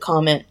side of the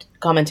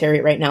commentary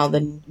right now,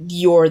 then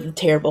you're the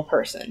terrible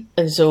person.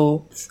 And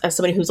so as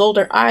somebody who's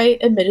older, I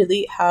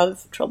admittedly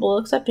have trouble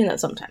accepting that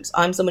sometimes.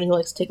 I'm somebody who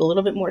likes to take a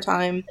little bit more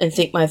time and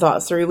think my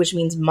thoughts through, which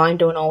means mine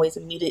don't always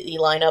immediately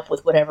line up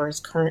with whatever is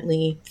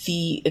currently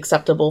the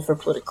acceptable for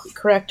politically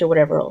correct or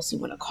whatever else you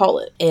want to call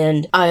it.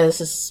 And I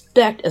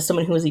suspect, as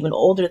someone who is even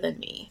older than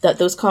me, that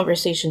those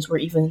conversations were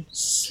even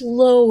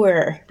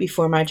slower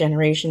before my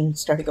generation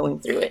started going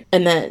through it.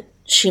 And that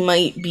she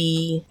might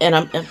be, and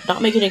I'm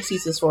not making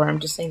excuses for her, I'm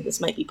just saying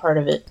this might be part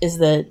of it, is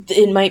that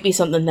it might be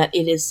something that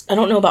it is, I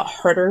don't know about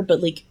harder,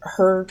 but like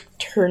her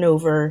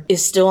turnover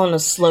is still on the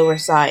slower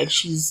side.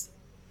 She's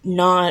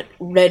not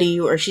ready,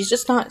 or she's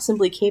just not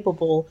simply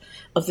capable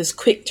of this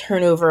quick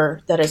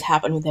turnover that has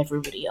happened with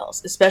everybody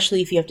else,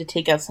 especially if you have to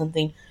take out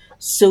something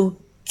so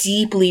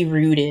deeply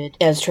rooted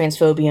as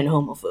transphobia and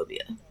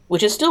homophobia,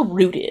 which is still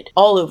rooted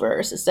all over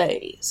our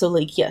society. So,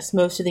 like, yes,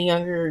 most of the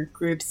younger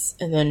groups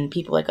and then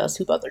people like us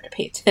who bother to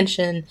pay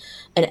attention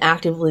and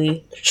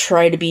actively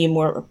try to be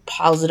more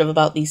positive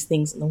about these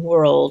things in the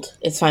world,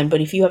 it's fine. But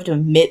if you have to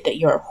admit that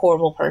you're a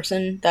horrible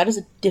person, that is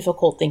a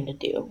difficult thing to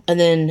do. And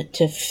then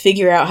to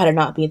figure out how to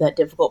not be that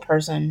difficult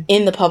person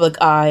in the public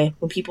eye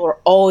when people are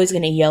always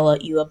going to yell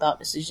at you about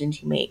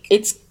decisions you make,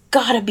 it's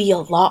gotta be a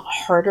lot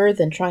harder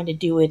than trying to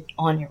do it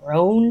on your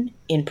own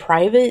in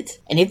private.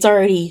 And it's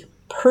already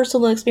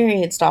personal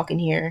experience talking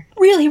here.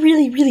 Really,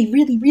 really, really,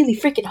 really, really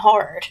freaking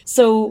hard.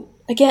 So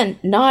again,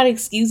 not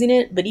excusing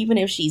it, but even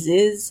if she's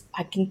is,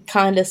 I can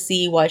kind of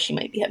see why she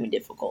might be having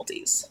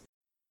difficulties.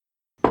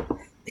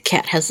 The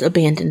cat has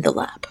abandoned the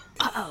lap.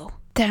 Uh-oh,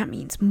 that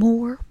means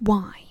more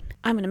wine.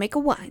 I'm gonna make a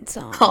wine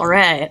song.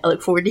 Alright, I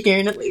look forward to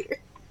hearing it later.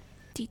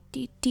 Dee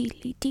dee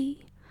dee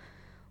dee.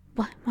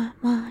 Wine, wine,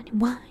 wine,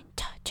 wine.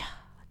 Cha cha.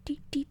 Dee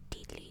dee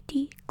dee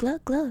dee.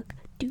 Glug glug.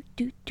 Do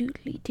do do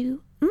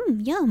do.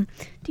 Yum.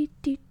 Do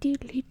do do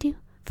do do.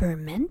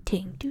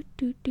 Fermenting. Do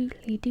do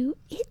doodly do.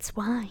 It's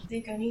wine. I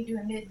think I need to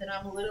admit that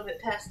I'm a little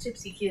bit past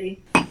tipsy,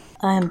 kitty.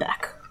 I'm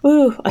back.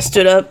 Ooh, I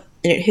stood up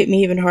and it hit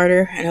me even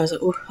harder, and I was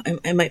like, ooh,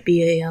 I might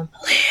be a little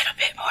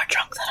bit more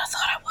drunk than I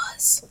thought I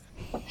was.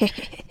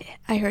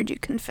 I heard you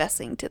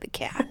confessing to the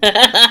cat.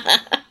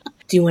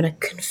 Do you want a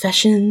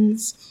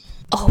confessions?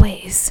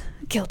 Always.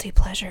 Guilty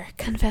pleasure.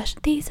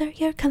 Confession. These are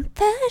your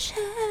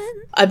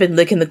confessions. I've been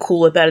licking the Cool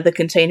Whip out of the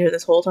container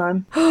this whole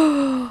time.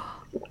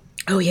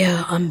 Oh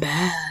yeah, I'm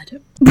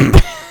bad.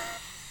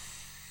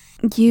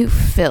 You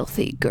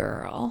filthy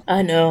girl.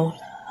 I know.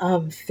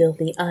 I'm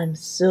filthy. I'm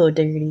so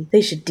dirty.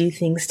 They should do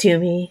things to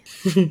me.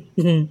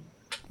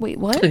 Wait,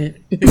 what? We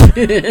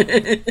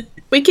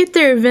get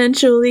there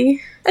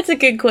eventually. That's a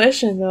good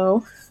question,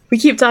 though. We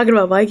keep talking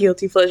about my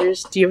guilty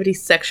pleasures. Do you have any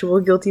sexual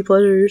guilty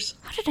pleasures?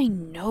 How did I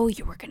know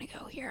you were gonna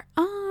go here?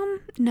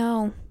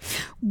 No.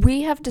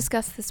 We have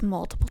discussed this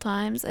multiple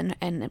times,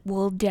 and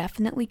we'll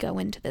definitely go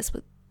into this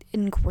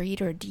in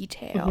greater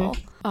detail.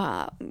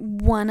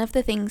 One of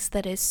the things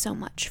that is so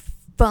much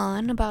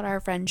fun about our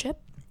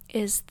friendship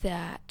is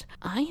that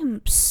I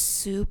am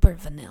super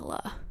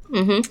vanilla.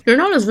 You're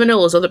not as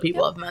vanilla as other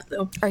people I've met,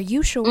 though. Are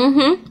you sure?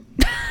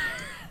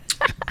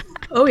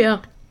 Oh,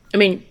 yeah. I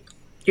mean,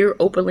 you're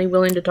openly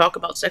willing to talk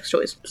about sex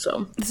toys,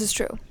 so. This is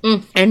true.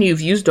 And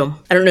you've used them.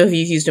 I don't know if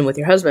you've used them with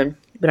your husband,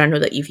 but I know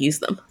that you've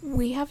used them.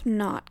 We have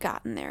not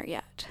gotten there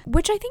yet,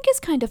 which I think is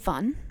kind of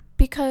fun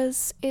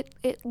because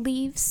it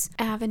leaves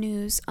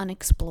avenues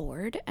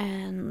unexplored,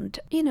 and,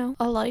 you know,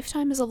 a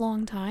lifetime is a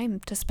long time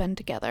to spend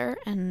together,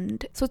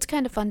 and so it's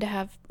kind of fun to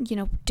have, you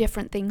know,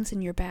 different things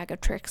in your bag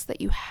of tricks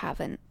that you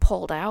haven't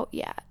pulled out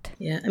yet.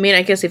 Yeah, I mean,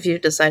 I guess if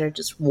you've decided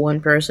just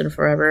one person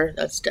forever,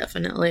 that's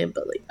definitely,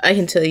 but, like, I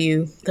can tell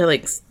you that,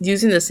 like,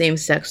 using the same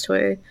sex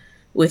toy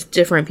with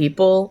different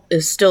people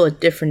is still a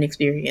different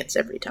experience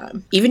every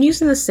time. Even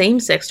using the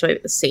same sex toy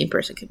with the same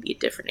person can be a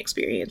different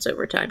experience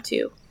over time,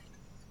 too.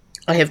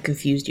 I have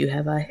confused you,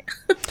 have I?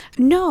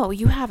 No,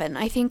 you haven't.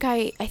 I think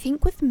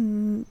with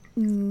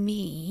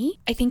me,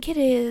 I think it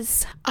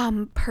is,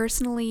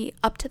 personally,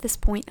 up to this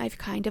point, I've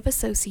kind of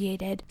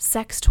associated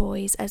sex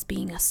toys as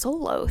being a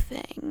solo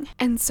thing.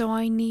 And so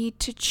I need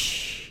to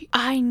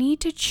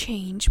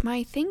change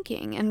my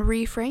thinking and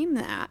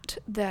reframe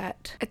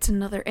that it's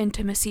another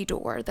intimacy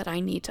door that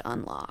I need to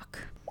unlock.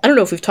 I don't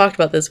know if we've talked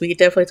about this. We could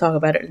definitely talk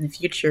about it in the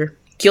future.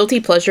 Guilty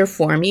pleasure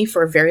for me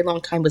for a very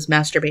long time was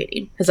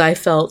masturbating, as I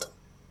felt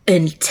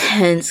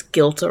intense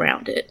guilt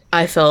around it.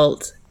 I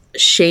felt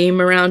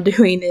shame around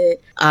doing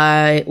it.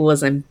 I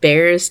was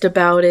embarrassed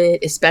about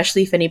it,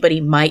 especially if anybody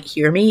might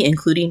hear me,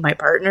 including my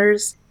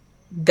partners.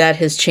 That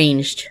has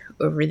changed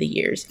over the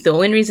years. The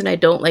only reason I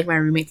don't like my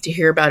roommates to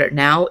hear about it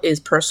now is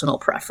personal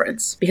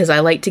preference, because I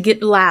like to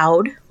get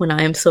loud when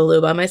I am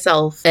solo by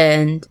myself,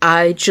 and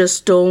I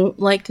just don't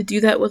like to do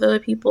that with other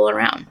people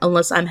around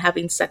unless I'm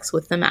having sex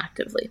with them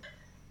actively.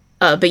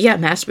 But yeah,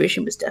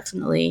 masturbation was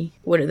definitely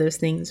one of those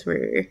things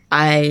where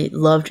I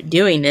loved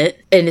doing it.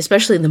 And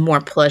especially the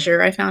more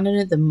pleasure I found in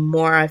it, the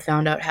more I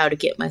found out how to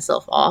get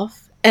myself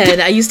off.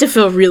 And I used to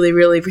feel really,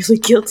 really, really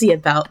guilty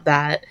about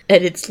that.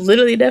 And it's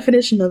literally a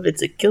definition of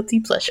it's a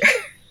guilty pleasure.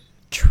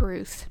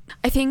 Truth.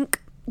 I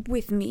think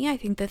with me, I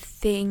think the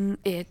thing,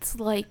 it's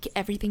like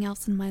everything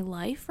else in my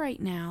life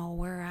right now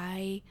where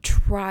I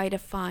try to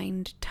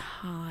find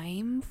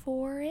time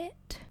for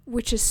it,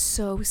 which is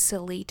so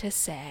silly to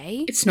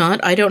say. It's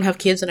not. I don't have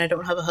kids and I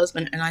don't have a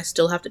husband, and I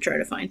still have to try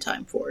to find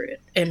time for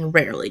it, and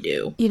rarely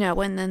do. You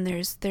know, and then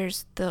there's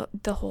the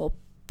whole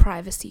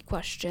privacy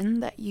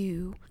question that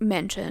you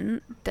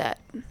mention that,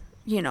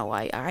 you know,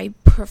 I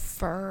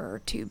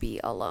prefer to be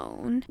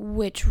alone,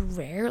 which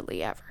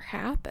rarely ever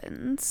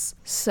happens.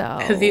 So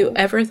have you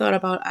ever thought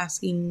about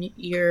asking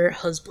your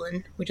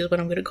husband, which is what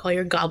I'm going to call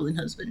your goblin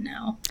husband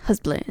now?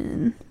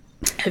 Husband.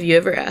 Have you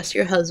ever asked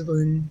your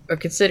husband, or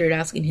considered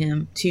asking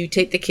him, to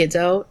take the kids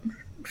out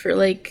for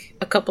like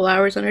a couple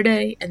hours on a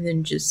day and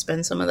then just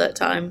spend some of that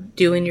time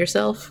doing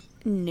yourself?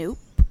 Nope.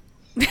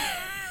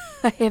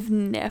 I have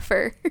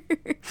never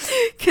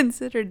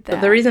considered that.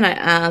 But the reason I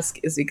ask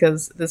is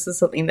because this is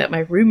something that my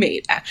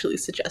roommate actually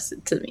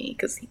suggested to me,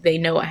 because they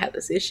know I had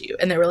this issue.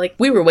 And they were like,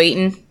 we were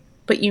waiting,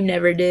 but you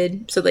never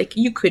did. So, like,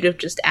 you could have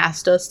just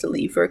asked us to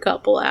leave for a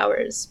couple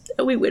hours.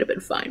 And we would have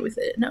been fine with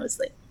it. And I was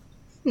like,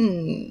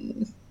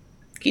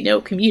 you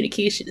know,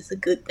 communication is a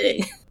good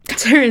thing.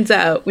 Turns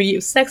out, when you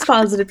have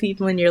sex-positive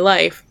people in your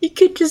life, you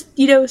could just,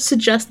 you know,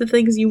 suggest the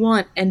things you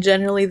want, and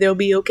generally they'll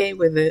be okay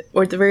with it.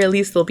 Or at the very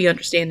least, they'll be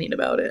understanding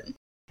about it.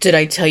 Did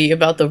I tell you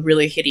about the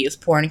really hideous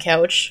porn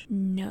couch?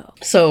 No.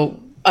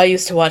 So, I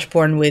used to watch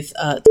porn with,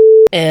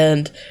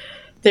 and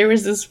there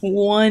was this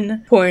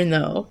one porn,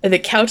 though, and the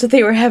couch that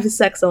they were having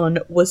sex on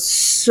was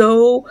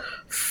so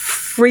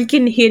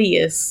freaking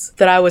hideous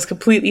that I was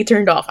completely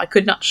turned off. I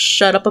could not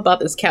shut up about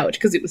this couch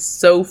because it was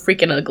so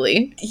freaking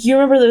ugly. You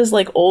remember those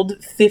like old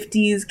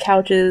 50s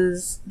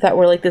couches that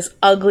were like this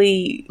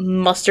ugly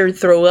mustard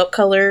throw-up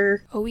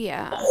color? Oh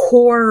yeah.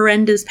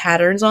 Horrendous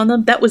patterns on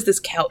them? That was this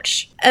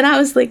couch. And I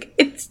was like,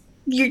 it's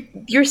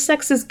your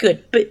sex is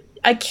good, but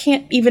I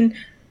can't even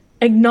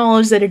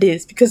acknowledge that it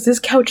is, because this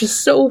couch is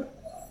so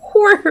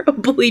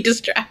horribly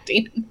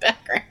distracting in the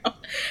background.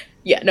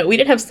 Yeah, no, we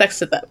didn't have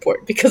sex at that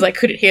point because I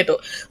couldn't handle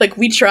it. Like,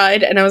 we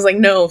tried, and I was like,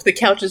 no, the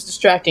couch is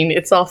distracting.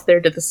 It's off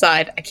there to the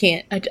side. I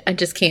can't. I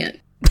just can't.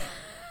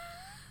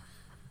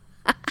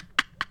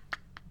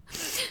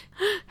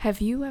 Have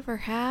you ever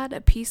had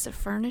a piece of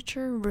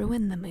furniture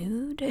ruin the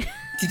mood?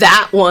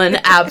 That one,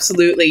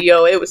 absolutely.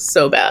 Yo, it was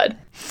so bad.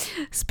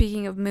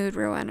 Speaking of mood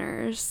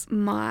ruiners,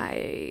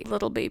 my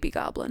little baby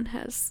goblin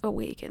has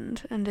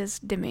awakened and is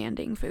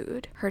demanding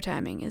food. Her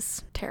timing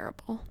is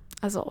terrible,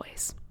 as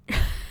always.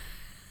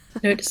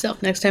 Note to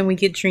self, next time we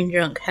get Dream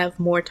drunk, have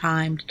more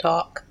time to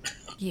talk.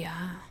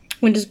 Yeah.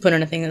 We just put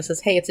on a thing that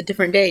says, hey, it's a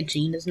different day.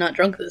 Jean is not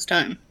drunk this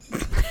time.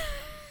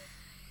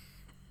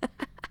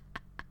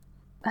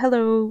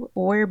 Hello,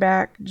 we're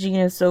back.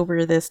 Gina's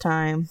sober this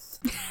time.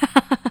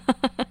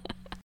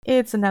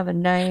 It's another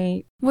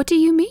night. What do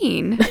you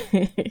mean?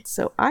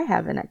 So I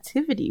have an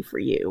activity for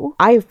you.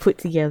 I've put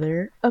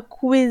together a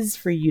quiz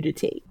for you to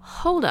take.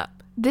 Hold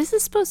up. This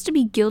is supposed to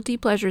be guilty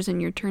pleasures and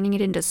you're turning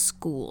it into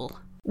school.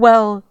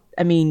 Well,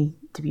 I mean,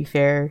 to be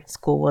fair,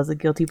 school was a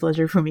guilty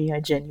pleasure for me. I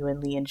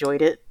genuinely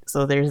enjoyed it.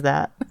 So there's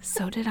that.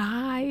 So did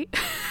I.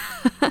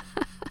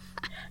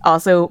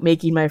 Also,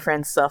 making my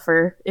friends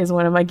suffer is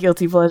one of my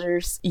guilty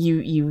pleasures.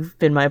 You've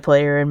been my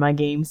player in my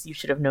games. You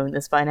should have known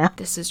this by now.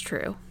 This is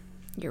true.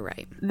 You're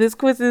right. This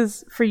quiz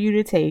is for you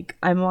to take.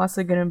 I'm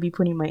also going to be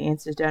putting my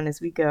answers down as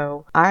we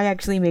go. I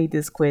actually made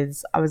this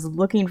quiz. I was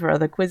looking for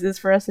other quizzes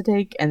for us to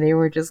take, and they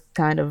were just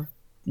kind of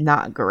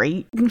not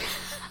great.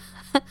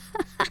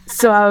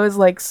 So I was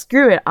like,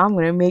 screw it. I'm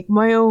going to make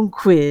my own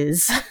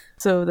quiz.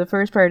 So the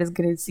first part is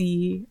going to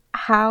see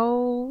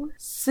how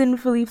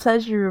sinfully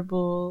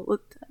pleasurable...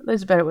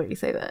 There's a better way to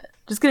say that.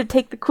 Just going to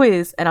take the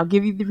quiz and I'll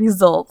give you the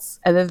results.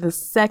 And then the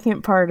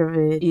second part of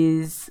it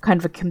is kind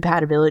of a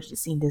compatibility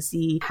scene to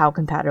see how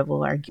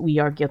compatible we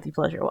are guilty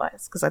pleasure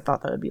wise. Because I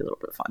thought that would be a little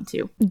bit fun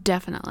too.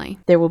 Definitely.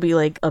 There will be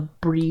like a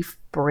brief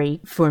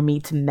break for me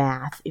to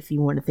math if you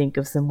want to think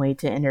of some way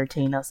to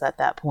entertain us at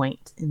that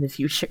point in the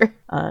future.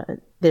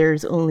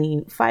 There's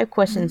only 5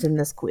 questions in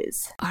this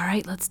quiz. All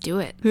right, let's do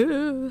it.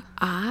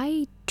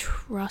 I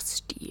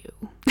trust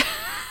you.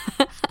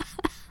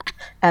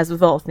 As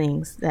with all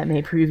things, that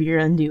may prove your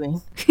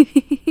undoing.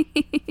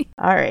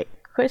 Alright,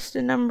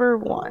 question number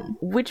 1.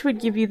 Which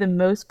would give you the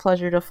most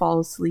pleasure to fall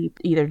asleep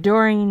either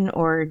during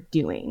or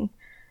doing?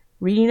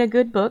 Reading a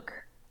good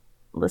book,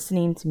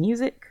 listening to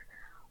music,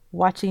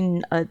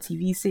 watching a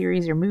TV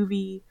series or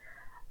movie,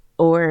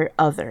 or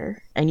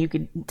other? And you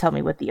could tell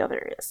me what the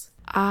other is.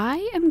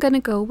 I am going to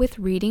go with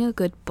reading a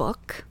good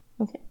book.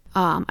 Okay.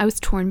 I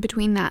was torn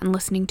between that and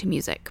listening to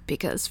music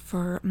because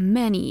for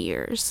many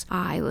years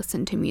I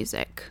listened to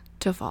music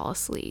to fall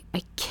asleep.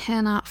 I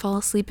cannot fall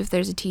asleep if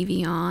there's a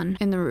TV on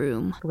in the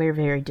room. We're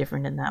very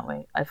different in that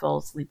way. I fall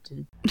asleep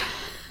to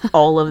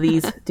all of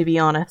these, to be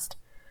honest.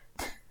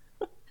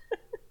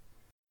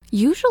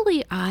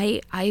 Usually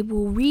I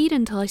will read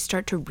until I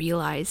start to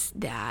realize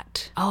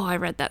that, oh, I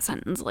read that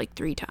sentence like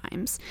 3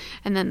 times.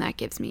 And then that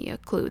gives me a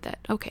clue that,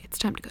 okay, it's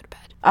time to go to bed.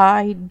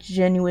 I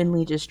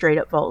genuinely just straight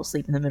up fall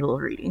asleep in the middle of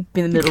reading.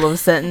 In the middle of a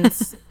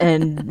sentence,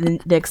 and the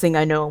next thing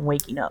I know, I'm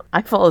waking up.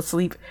 I fall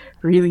asleep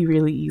really,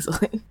 really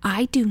easily.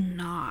 I do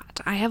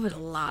not. I have a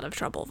lot of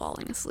trouble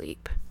falling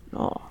asleep.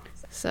 Oh.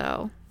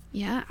 So...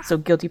 yeah. So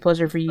guilty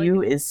pleasure for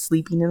you is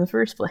sleeping in the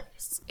first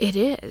place. It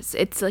is.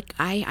 It's like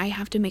I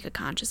have to make a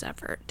conscious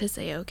effort to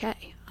say,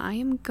 okay, I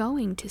am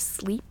going to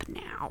sleep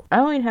now. I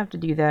only have to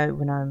do that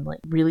when I'm like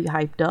really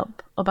hyped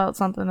up about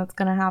something that's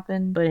going to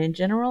happen. But in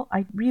general,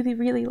 I really,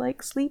 really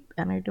like sleep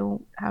and I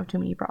don't have too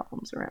many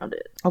problems around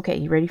it. Okay,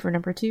 you ready for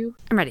number 2?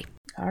 I'm ready.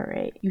 All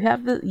right.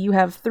 You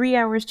have 3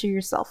 hours to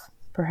yourself.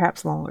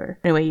 Perhaps longer.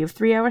 Anyway, you have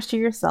 3 hours to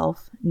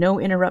yourself. No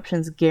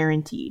interruptions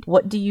guaranteed.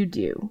 What do you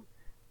do?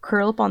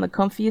 Curl up on the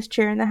comfiest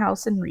chair in the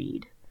house and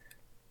read.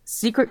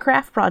 Secret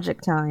craft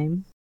project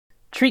time.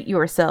 Treat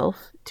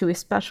yourself to a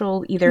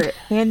special either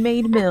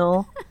handmade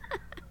meal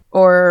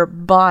or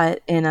bought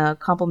in a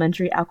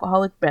complimentary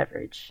alcoholic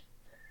beverage.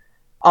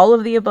 All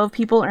of the above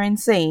people are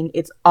insane.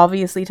 It's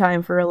obviously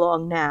time for a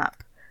long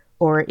nap.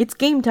 Or it's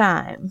game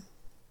time.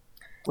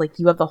 Like,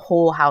 you have the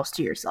whole house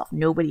to yourself.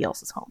 Nobody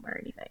else is home or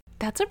anything.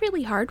 That's a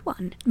really hard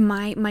one.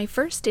 My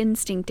first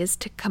instinct is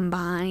to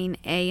combine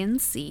A and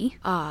C.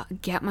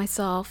 Get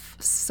myself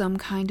some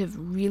kind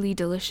of really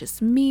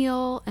delicious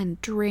meal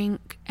and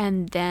drink,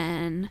 and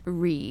then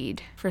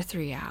read for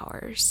 3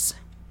 hours.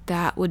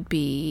 That would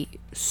be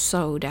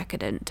so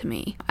decadent to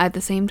me. At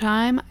the same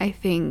time, I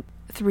think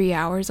 3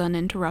 hours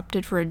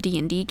uninterrupted for a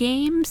D&D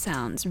game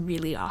sounds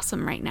really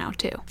awesome right now,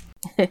 too.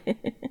 Do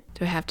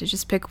I have to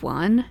just pick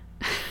one?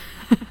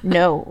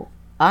 No,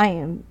 I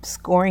am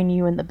scoring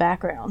you in the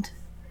background,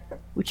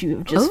 which you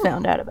have just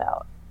found out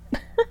about.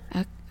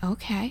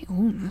 Okay.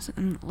 Ooh,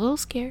 I'm a little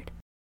scared.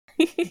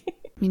 I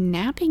mean,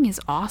 napping is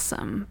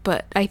awesome,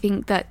 but I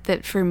think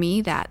that for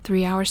me, that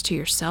 3 hours to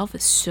yourself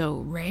is so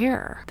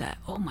rare that,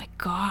 oh my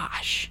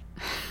gosh.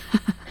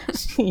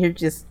 You're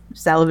just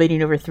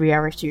salivating over 3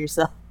 hours to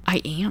yourself.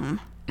 I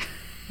am.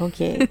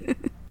 Okay.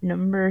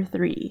 Number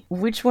 3.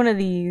 Which one of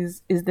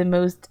these is the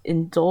most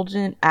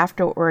indulgent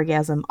after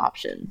orgasm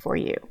option for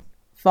you?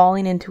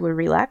 Falling into a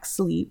relaxed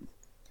sleep,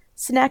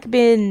 snack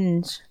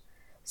binge,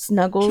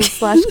 snuggles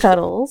slash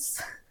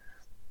cuddles,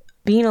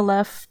 being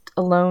left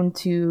alone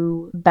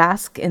to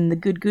bask in the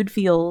good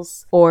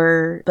feels,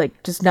 or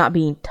like just not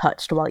being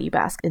touched while you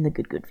bask in the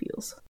good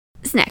feels.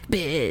 Snack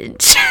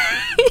binge.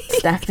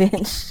 Snack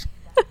binge.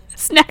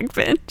 Snack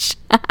binge.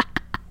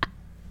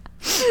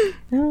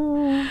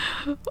 No.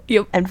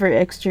 Yep. And for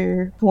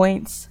extra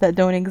points that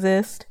don't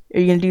exist, are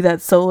you gonna do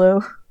that solo,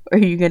 or are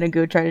you gonna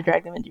go try to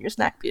drag them into your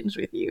snack binge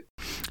with you?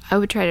 I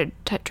would try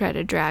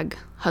to drag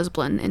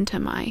husband into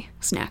my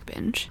snack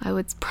binge. I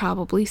would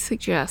probably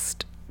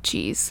suggest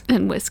cheese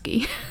and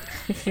whiskey.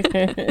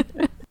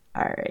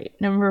 Alright,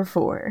 number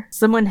 4.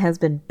 Someone has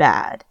been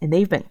bad and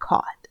they've been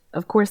caught.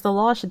 Of course, the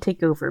law should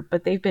take over,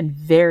 but they've been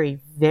very,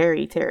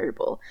 very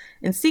terrible.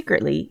 And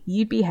secretly,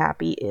 you'd be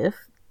happy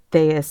if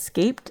they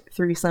escaped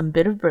through some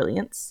bit of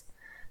brilliance,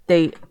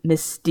 they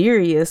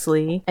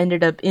mysteriously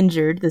ended up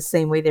injured the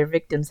same way their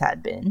victims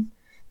had been,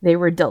 they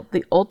were dealt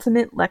the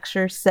ultimate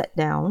lecture set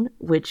down,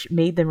 which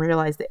made them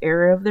realize the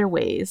error of their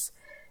ways,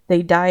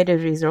 they died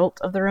as a result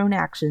of their own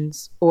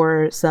actions,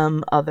 or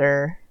some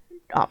other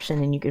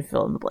option, and you can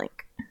fill in the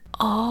blank.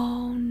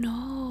 Oh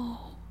no.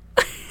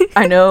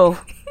 I know.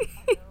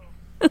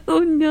 Oh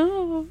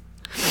no.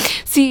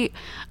 See,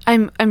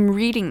 I'm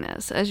reading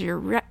this as you're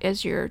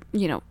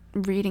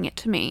reading it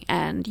to me,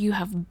 and you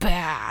have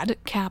bad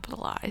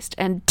capitalized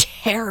and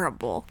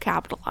terrible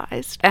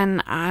capitalized,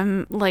 and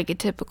I'm like a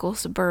typical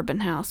suburban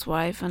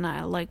housewife, and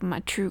I like my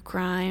true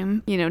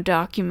crime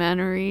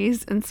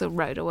documentaries, and so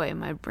right away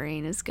my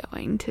brain is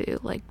going to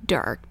like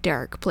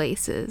dark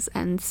places,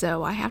 and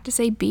so I have to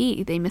say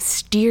B. They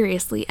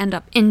mysteriously end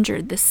up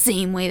injured the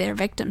same way their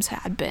victims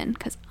had been,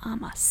 because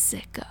I'm a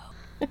sicko.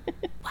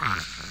 Wow.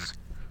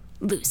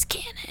 Loose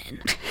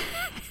cannon.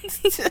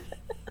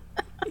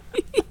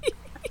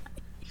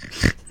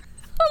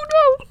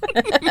 Oh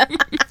no.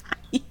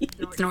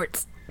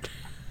 Snorts.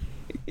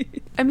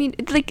 I mean,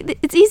 like,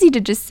 it's easy to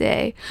just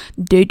say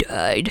they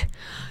died,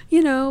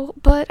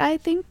 but I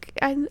think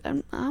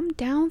I'm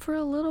down for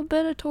a little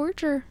bit of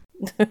torture.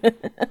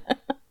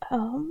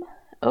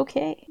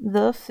 Okay,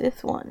 the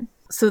 5th one.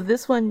 So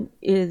this one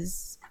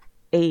is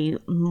a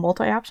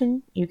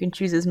multi-option. You can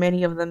choose as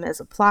many of them as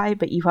apply,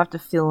 but you have to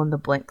fill in the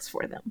blanks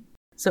for them.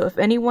 So if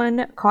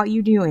anyone caught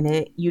you doing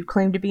it, you'd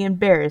claim to be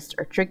embarrassed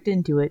or tricked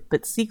into it,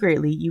 but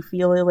secretly you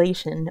feel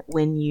elation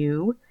when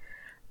you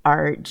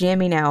are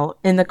jamming out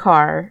in the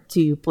car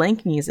to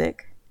blank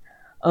music,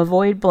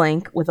 avoid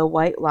blank with a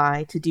white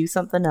lie to do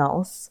something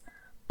else,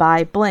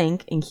 buy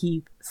blank and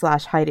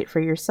keep/hide it for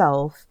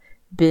yourself,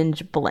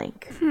 binge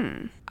blank.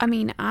 I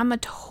mean, I'm a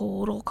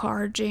total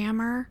car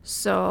jammer,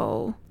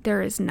 so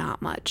there is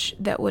not much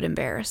that would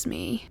embarrass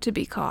me to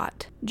be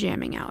caught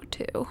jamming out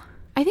to.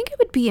 I think I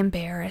would be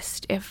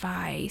embarrassed if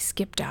I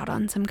skipped out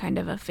on some kind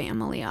of a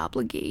family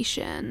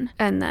obligation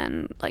and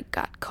then, like,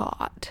 got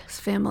caught.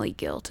 Family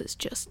guilt is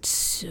just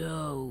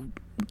so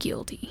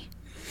guilty.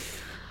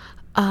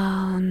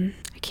 I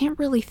can't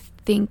really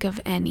think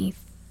of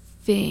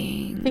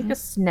anything. Think of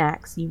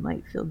snacks you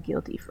might feel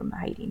guilty from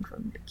hiding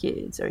from your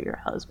kids or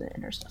your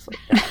husband or stuff like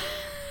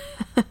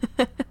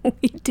that.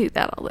 We do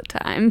that all the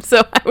time,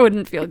 so I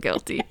wouldn't feel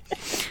guilty.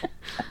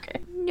 Okay.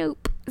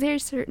 Nope.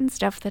 There's certain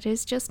stuff that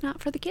is just not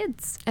for the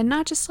kids, and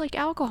not just like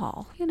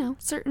alcohol.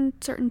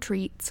 Certain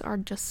treats are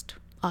just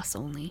us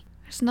only.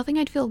 There's nothing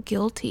I'd feel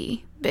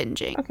guilty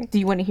binging. Okay. Do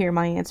you want to hear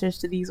my answers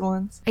to these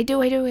ones? I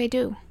do.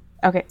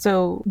 Okay,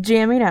 so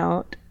jamming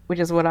out, which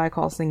is what I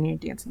call singing and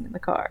dancing in the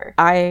car,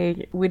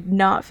 I would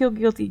not feel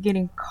guilty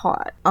getting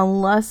caught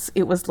unless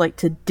it was like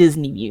to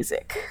Disney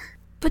music.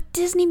 But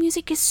Disney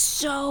music is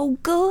so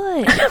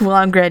good. Well,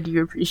 I'm glad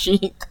you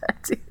appreciate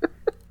that too.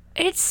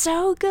 It's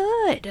so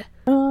good.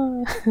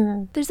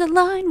 There's a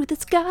line where the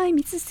sky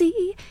meets the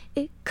sea.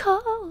 It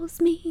calls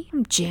me.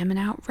 I'm jamming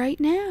out right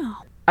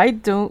now. I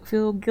don't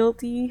feel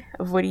guilty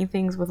avoiding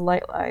things with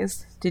light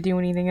lies to do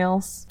anything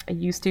else. I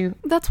used to.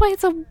 That's why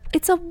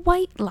it's a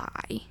white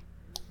lie.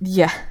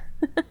 Yeah.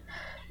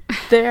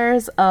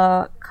 There's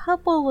a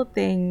couple of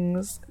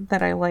things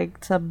that I like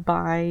to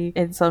buy,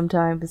 and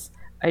sometimes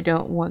I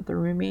don't want the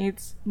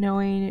roommates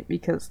knowing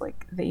because,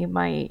 like, they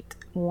might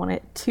want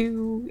it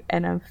too,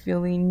 and I'm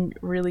feeling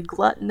really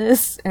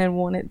gluttonous and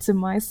want it to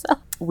myself.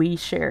 We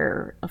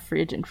share a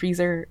fridge and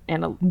freezer,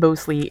 and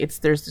mostly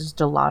there's this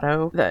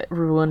gelato that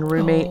Ruin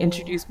roommate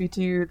introduced me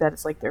to that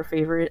it's like their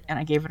favorite, and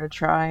I gave it a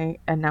try,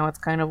 and now it's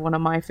kind of one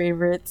of my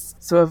favorites.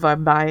 So if I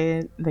buy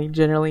it, they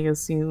generally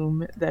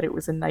assume that it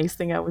was a nice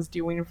thing I was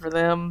doing for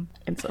them,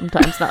 and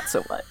sometimes not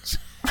so much.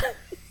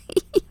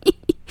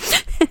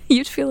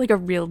 You'd feel like a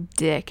real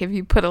dick if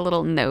you put a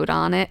little note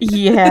on it.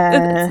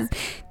 Yeah.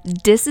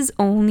 This is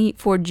only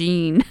for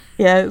Jean.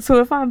 Yeah,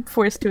 so if I'm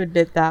forced to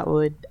admit that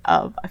one,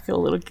 I feel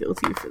a little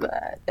guilty for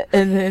that.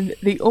 And then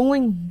the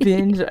only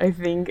binge I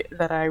think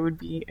that I would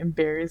be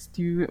embarrassed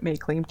to make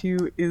claim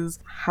to is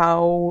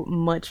how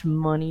much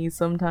money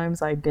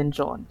sometimes I binge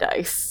on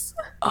dice.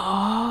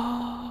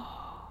 Oh.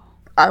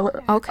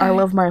 I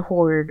love my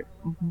hoard,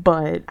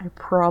 but I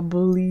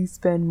probably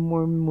spend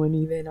more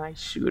money than I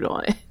should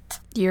on it.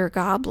 You're a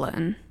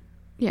goblin.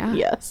 Yeah.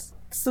 Yes.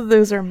 So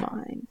those are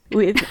mine.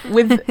 With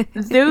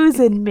those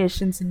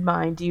admissions in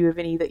mind, do you have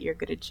any that you're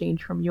going to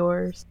change from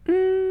yours?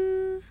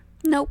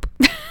 Nope.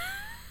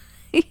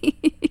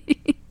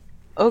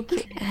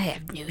 Okay. I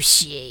have no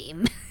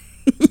shame.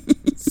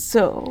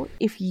 So,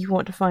 if you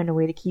want to find a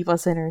way to keep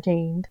us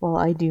entertained while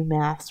I do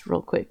maths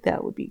real quick,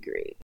 that would be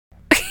great.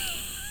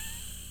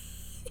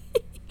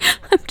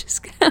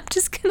 I'm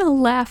just gonna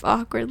laugh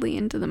awkwardly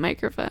into the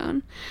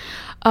microphone.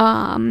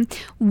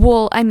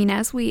 Well, I mean,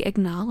 as we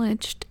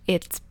acknowledged,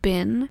 it's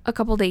been a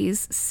couple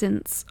days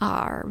since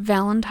our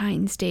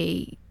Valentine's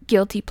Day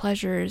Guilty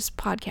Pleasures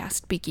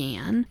podcast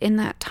began. In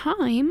that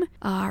time,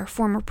 our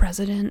former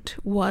president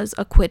was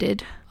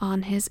acquitted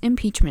on his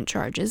impeachment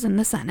charges in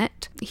the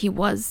Senate. He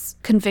was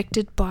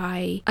convicted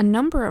by a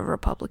number of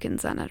Republican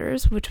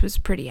senators, which was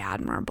pretty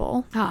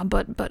admirable,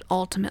 but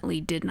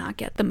ultimately did not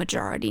get the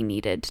majority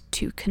needed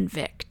to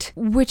convict,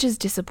 which is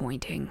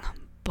disappointing.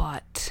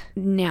 But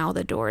now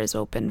the door is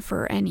open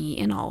for any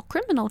and all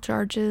criminal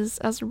charges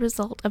as a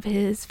result of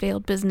his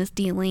failed business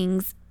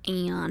dealings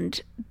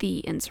and the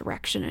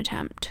insurrection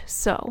attempt.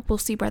 So we'll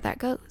see where that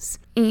goes.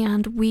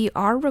 And we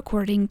are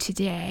recording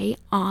today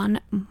on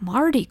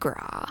Mardi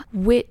Gras,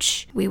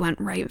 which we went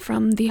right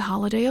from the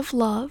holiday of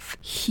love.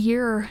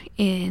 Here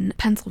in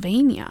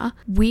Pennsylvania,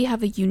 we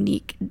have a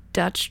unique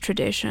Dutch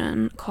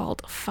tradition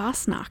called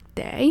Fastnacht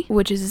Day,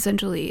 which is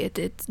essentially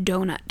it's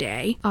donut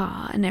day.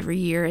 And every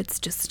year it's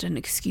just an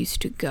excuse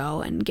to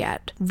go and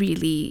get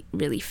really,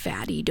 really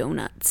fatty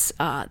donuts.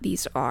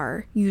 These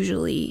are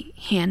usually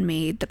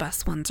handmade. The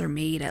best ones are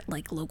made at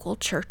like local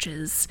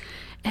churches,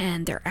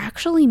 and they're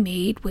actually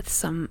made with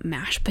some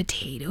mashed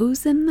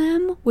potatoes in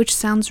them, which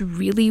sounds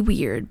really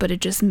weird, but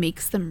it just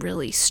makes them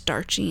really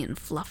starchy and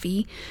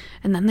fluffy,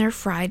 and then they're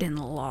fried in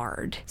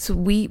lard. So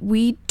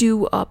we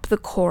do up the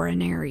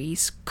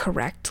coronaries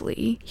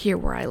correctly here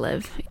where I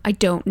live. I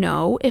don't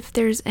know if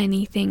there's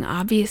anything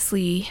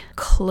obviously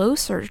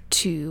closer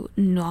to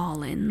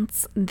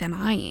Nolans than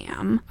I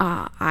am.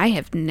 I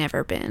have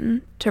never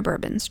been to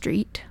Bourbon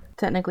Street.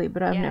 Technically,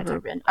 but I've never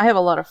been. I have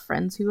a lot of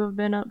friends who have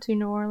been up to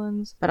New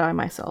Orleans, but I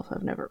myself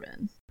have never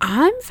been.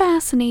 I'm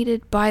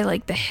fascinated by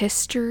like the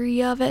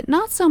history of it,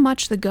 not so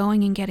much the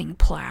going and getting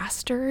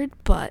plastered,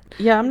 but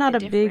yeah, I'm not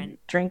a big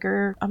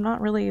drinker. I'm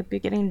not really a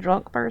big getting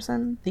drunk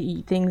person.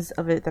 The things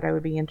of it that I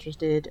would be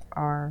interested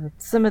are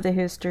some of the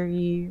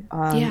history,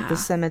 the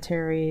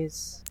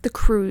cemeteries, the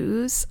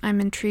crews. I'm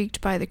intrigued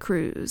by the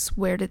crews.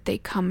 Where did they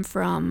come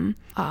from?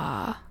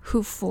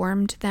 Who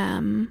formed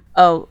them?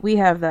 Oh, we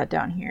have that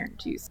down here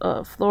too.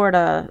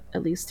 Florida,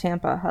 at least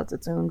Tampa, has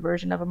its own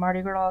version of a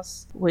Mardi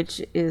Gras,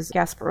 which is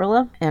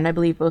Gasparilla. And I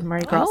believe both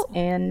Mardi Gras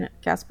and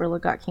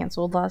Gasparilla got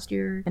canceled last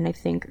year, and I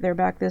think they're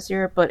back this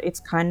year, but it's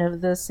kind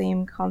of the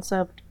same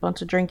concept.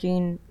 Bunch of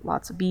drinking,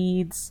 lots of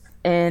beads,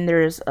 and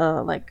there's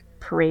like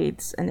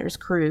parades, and there's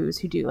crews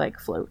who do like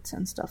floats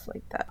and stuff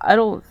like that. I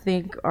don't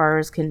think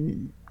ours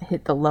can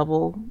hit the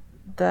level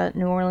that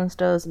New Orleans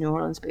does. New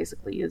Orleans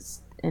basically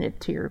is in a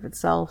tier of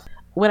itself.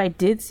 What I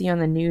did see on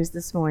the news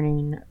this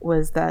morning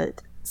was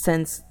that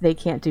since they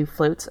can't do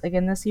floats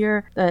again this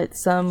year, that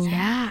some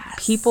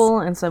people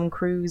and some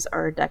crews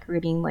are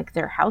decorating like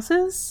their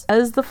houses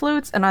as the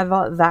floats, and I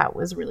thought that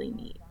was really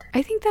neat.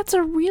 I think that's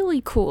a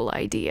really cool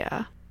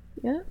idea.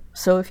 Yeah.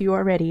 So if you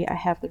are ready, I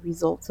have the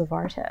results of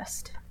our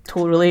test.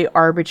 Totally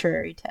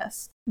arbitrary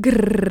test.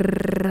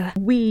 Grrr.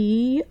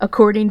 We,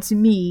 according to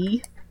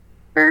me,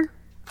 are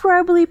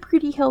probably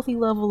pretty healthy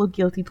level of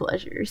guilty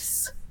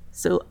pleasures.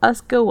 So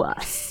us go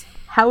us.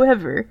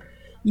 However,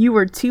 you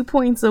were 2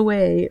 points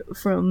away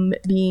from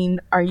being,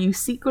 are you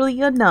secretly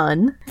a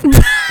nun?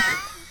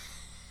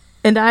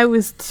 And I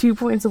was 2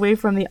 points away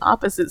from the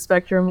opposite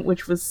spectrum,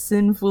 which was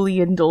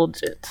sinfully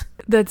indulgent.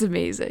 That's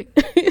amazing.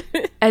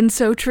 And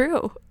so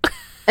true.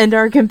 And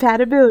our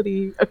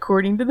compatibility,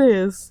 according to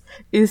this,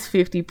 is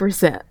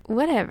 50%.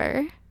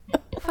 Whatever.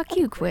 Fuck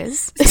you,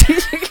 quiz.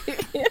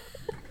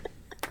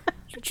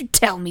 Don't you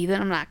tell me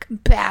that I'm not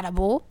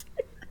compatible.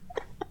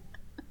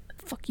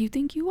 Fuck you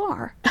think you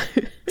are?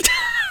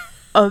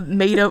 A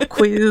made-up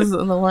quiz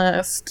in the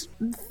last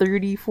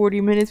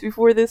 30-40 minutes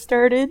before this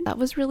started. That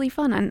was really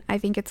fun, and I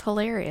think it's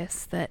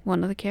hilarious that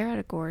one of the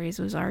categories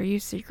was, are you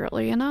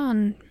secretly a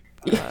nun?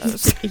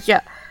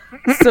 Yeah.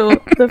 So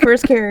the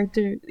first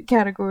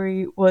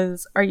category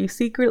was, are you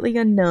secretly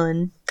a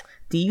nun?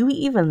 Do you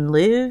even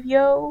live,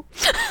 yo?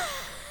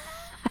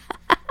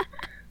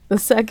 The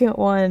second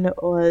one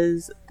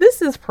was,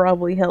 this is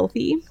probably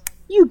healthy.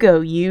 You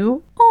go,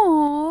 you.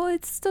 Oh,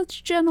 it's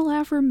such gentle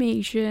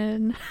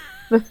affirmation.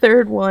 The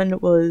third one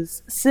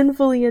was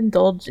sinfully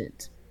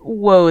indulgent.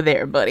 Whoa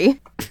there, buddy.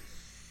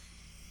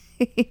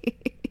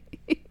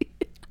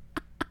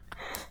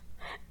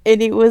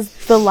 And it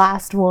was the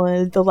last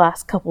one, the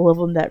last couple of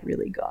them that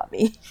really got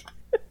me.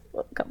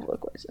 A couple of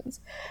questions.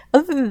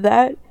 Other than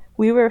that,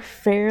 we were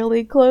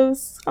fairly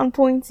close on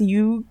points.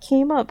 You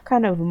came up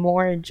kind of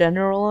more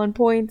general on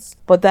points,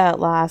 but that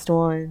last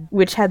one,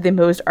 which had the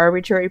most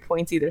arbitrary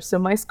points either. So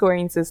my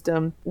scoring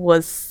system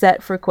was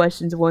set for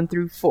questions 1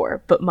 through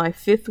 4, but my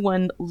fifth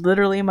one,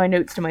 literally my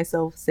notes to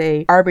myself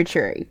say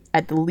arbitrary.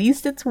 At the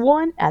least it's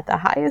 1, at the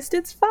highest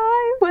it's 5,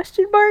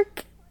 question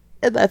mark.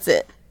 And that's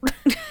it.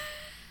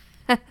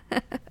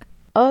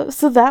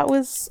 So that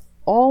was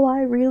all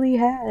I really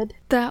had.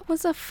 That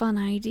was a fun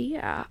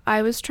idea.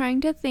 I was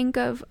trying to think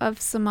of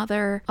some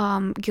other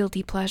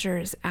guilty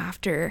pleasures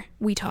after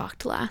we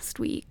talked last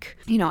week.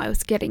 You know, I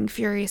was getting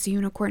Furious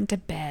Unicorn to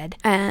bed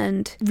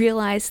and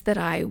realized that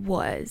I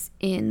was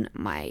in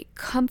my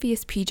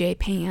comfiest PJ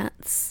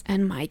pants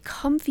and my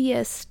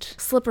comfiest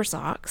slipper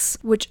socks,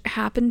 which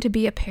happened to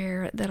be a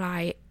pair that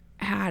I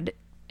had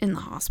in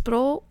the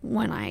hospital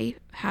when I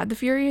had the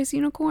Furious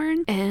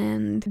Unicorn,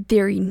 and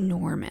they're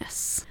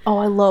enormous. Oh,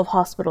 I love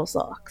hospital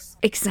socks.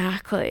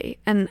 Exactly.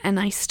 And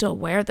I still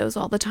wear those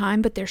all the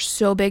time, but they're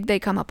so big they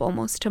come up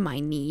almost to my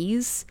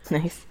knees.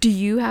 Nice. Do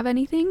you have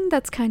anything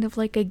that's kind of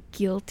like a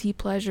guilty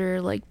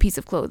pleasure, like piece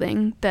of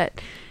clothing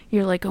that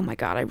you're like, oh my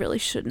god, I really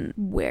shouldn't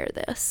wear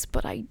this,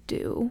 but I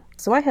do?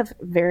 So I have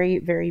very,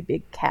 very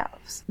big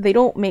calves. They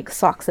don't make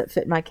socks that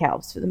fit my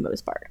calves for the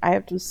most part. I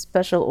have to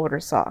special order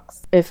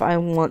socks if I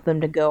want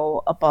them to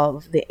go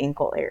above the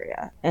ankle area.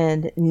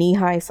 And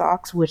knee-high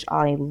socks, which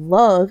I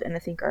love and I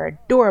think are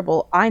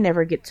adorable, I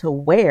never get to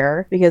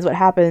wear because what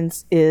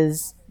happens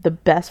is the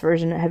best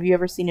version. Have you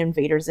ever seen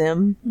Invader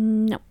Zim?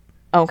 No.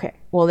 Okay,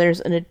 well,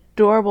 there's an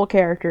adorable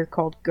character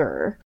called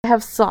Gurr. I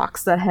have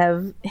socks that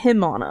have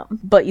him on them.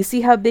 But you see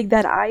how big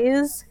that eye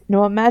is?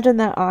 Now imagine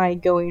that eye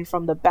going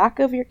from the back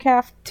of your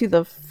calf to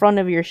the front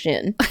of your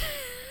shin.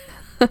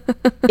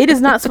 It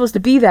is not supposed to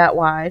be that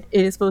wide.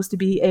 It is supposed to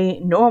be a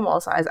normal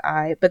size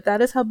eye, but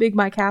that is how big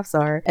my calves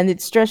are. And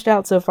it's stretched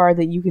out so far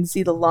that you can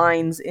see the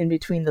lines in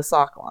between the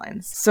sock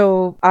lines.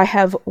 So I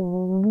have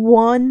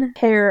one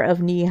pair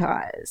of knee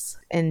highs,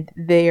 and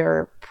they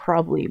are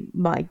probably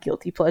my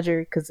guilty pleasure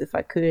because if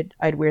I could,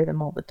 I'd wear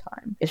them all the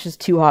time. It's just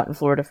too hot in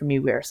Florida for me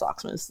to wear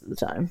socks most of the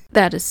time.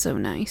 That is so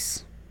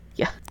nice.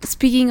 Yeah.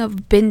 Speaking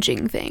of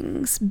binging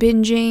things,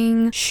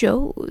 binging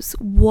shows,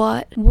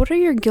 what are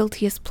your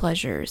guiltiest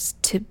pleasures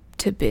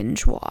to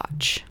binge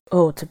watch?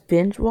 Oh, to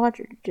binge watch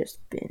or to just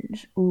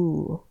binge?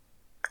 Ooh.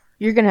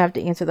 You're going to have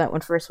to answer that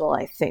one first while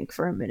I think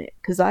for a minute,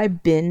 because I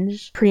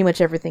binge pretty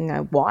much everything I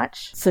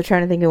watch. So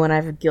trying to think of when I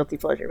have a guilty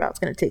pleasure about, it's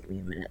going to take me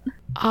a minute.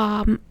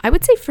 I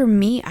would say for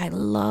me, I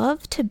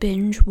love to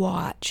binge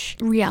watch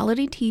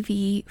reality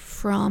TV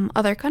from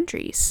other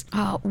countries.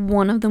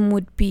 One of them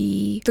would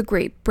be The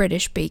Great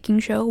British Baking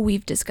Show.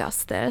 We've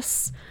discussed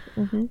this.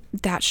 Mm-hmm.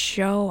 That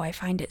show, I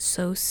find it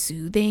so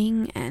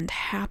soothing and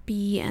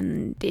happy,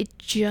 and it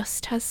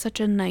just has such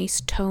a nice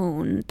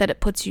tone that it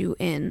puts you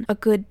in a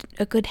good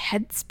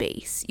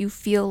headspace. You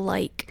feel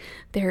like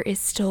there is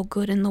still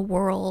good in the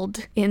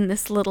world in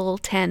this little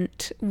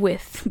tent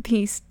with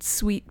these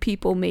sweet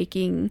people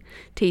making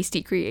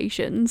tasty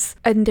creations,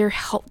 and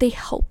they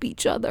help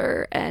each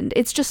other, and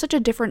it's just such a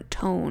different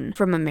tone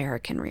from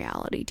American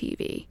reality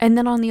TV. And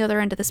then on the other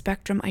end of the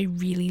spectrum, I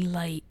really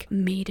like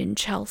Made in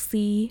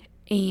Chelsea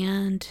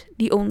and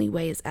The Only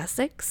Way is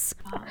Essex.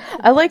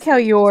 I like how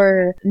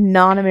your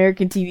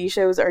non-American TV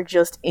shows are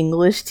just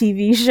English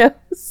TV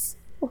shows.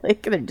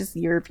 Like, they're just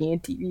European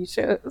TV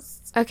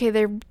shows. Okay,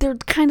 they're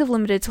kind of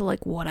limited to,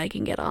 like, what I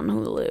can get on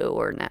Hulu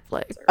or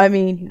Netflix. I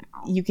mean,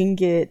 you can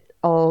get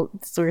all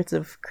sorts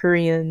of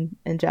Korean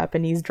and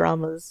Japanese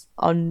dramas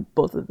on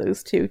both of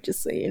those too,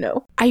 just so you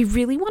know. I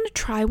really want to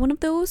try one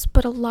of those,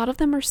 but a lot of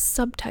them are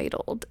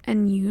subtitled,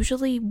 and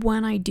usually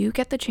when I do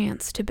get the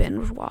chance to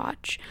binge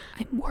watch,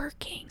 I'm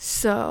working.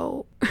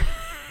 So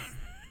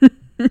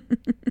I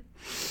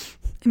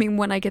mean,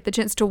 when I get the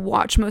chance to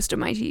watch most of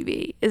my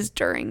TV is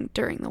during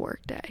the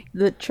workday.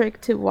 The trick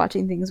to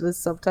watching things with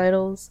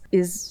subtitles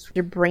is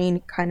your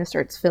brain kind of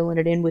starts filling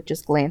it in with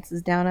just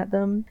glances down at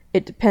them.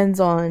 It depends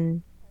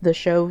on the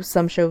show.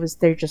 Some shows,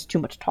 they're just too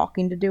much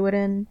talking to do it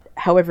in.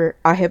 However,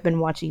 I have been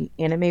watching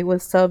anime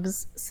with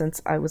subs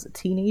since I was a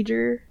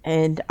teenager,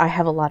 and I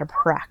have a lot of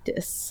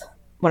practice.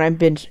 When I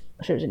binge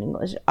shows in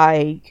English,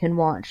 I can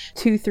watch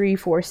 2, 3,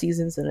 4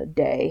 seasons in a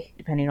day,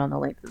 depending on the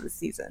length of the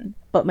season.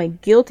 But my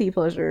guilty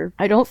pleasure,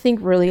 I don't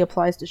think really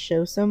applies to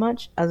shows so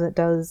much as it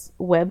does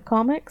web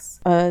comics.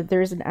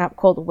 There's an app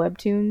called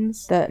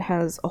Webtoons that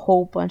has a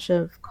whole bunch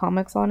of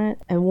comics on it.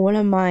 And one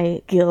of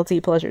my guilty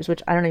pleasures,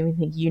 which I don't even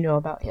think you know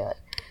about yet,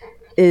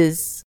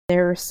 is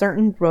there are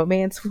certain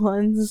romance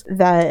ones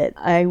that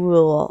I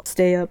will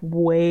stay up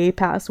way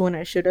past when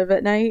I should have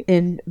at night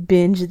and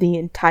binge the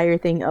entire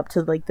thing up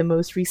to like the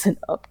most recent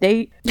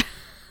update.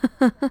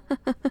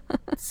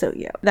 So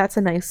yeah, that's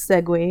a nice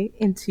segue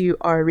into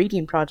our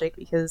reading project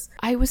because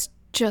I was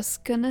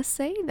just gonna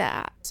say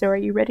that. So are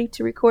you ready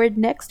to record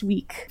next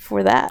week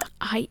for that?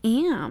 I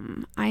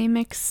am. I am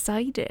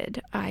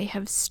excited.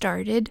 I've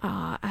started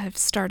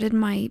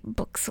my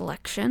book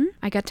selection.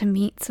 I got to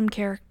meet some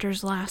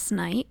characters last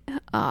night,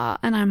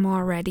 and I'm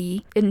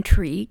already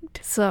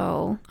intrigued.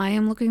 So I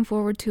am looking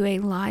forward to a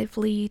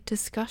lively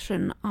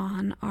discussion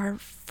on our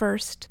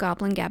first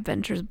Goblin Gap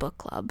Ventures book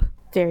club.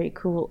 Very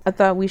cool. I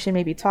thought we should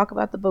maybe talk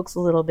about the books a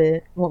little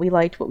bit, what we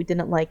liked, what we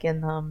didn't like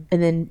in them,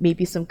 and then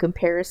maybe some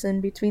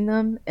comparison between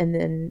them, and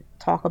then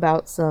talk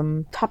about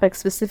some topics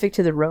specific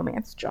to the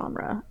romance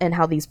genre and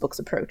how these books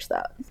approach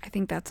that. I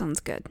think that sounds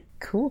good.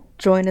 Cool.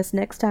 Join us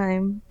next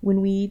time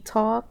when we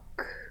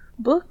talk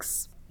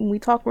books, when we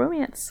talk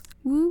romance.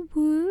 Woo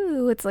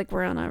woo. It's like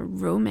we're on a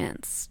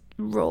romance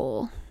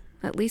roll.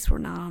 At least we're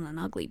not on an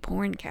ugly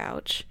porn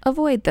couch.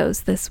 Avoid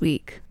those this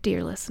week,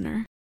 dear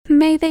listener.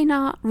 May they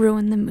not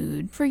ruin the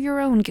mood for your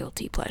own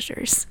guilty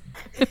pleasures.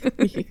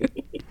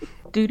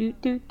 Do do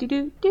do do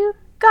do do.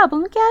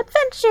 Goblin Cat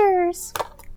Adventures.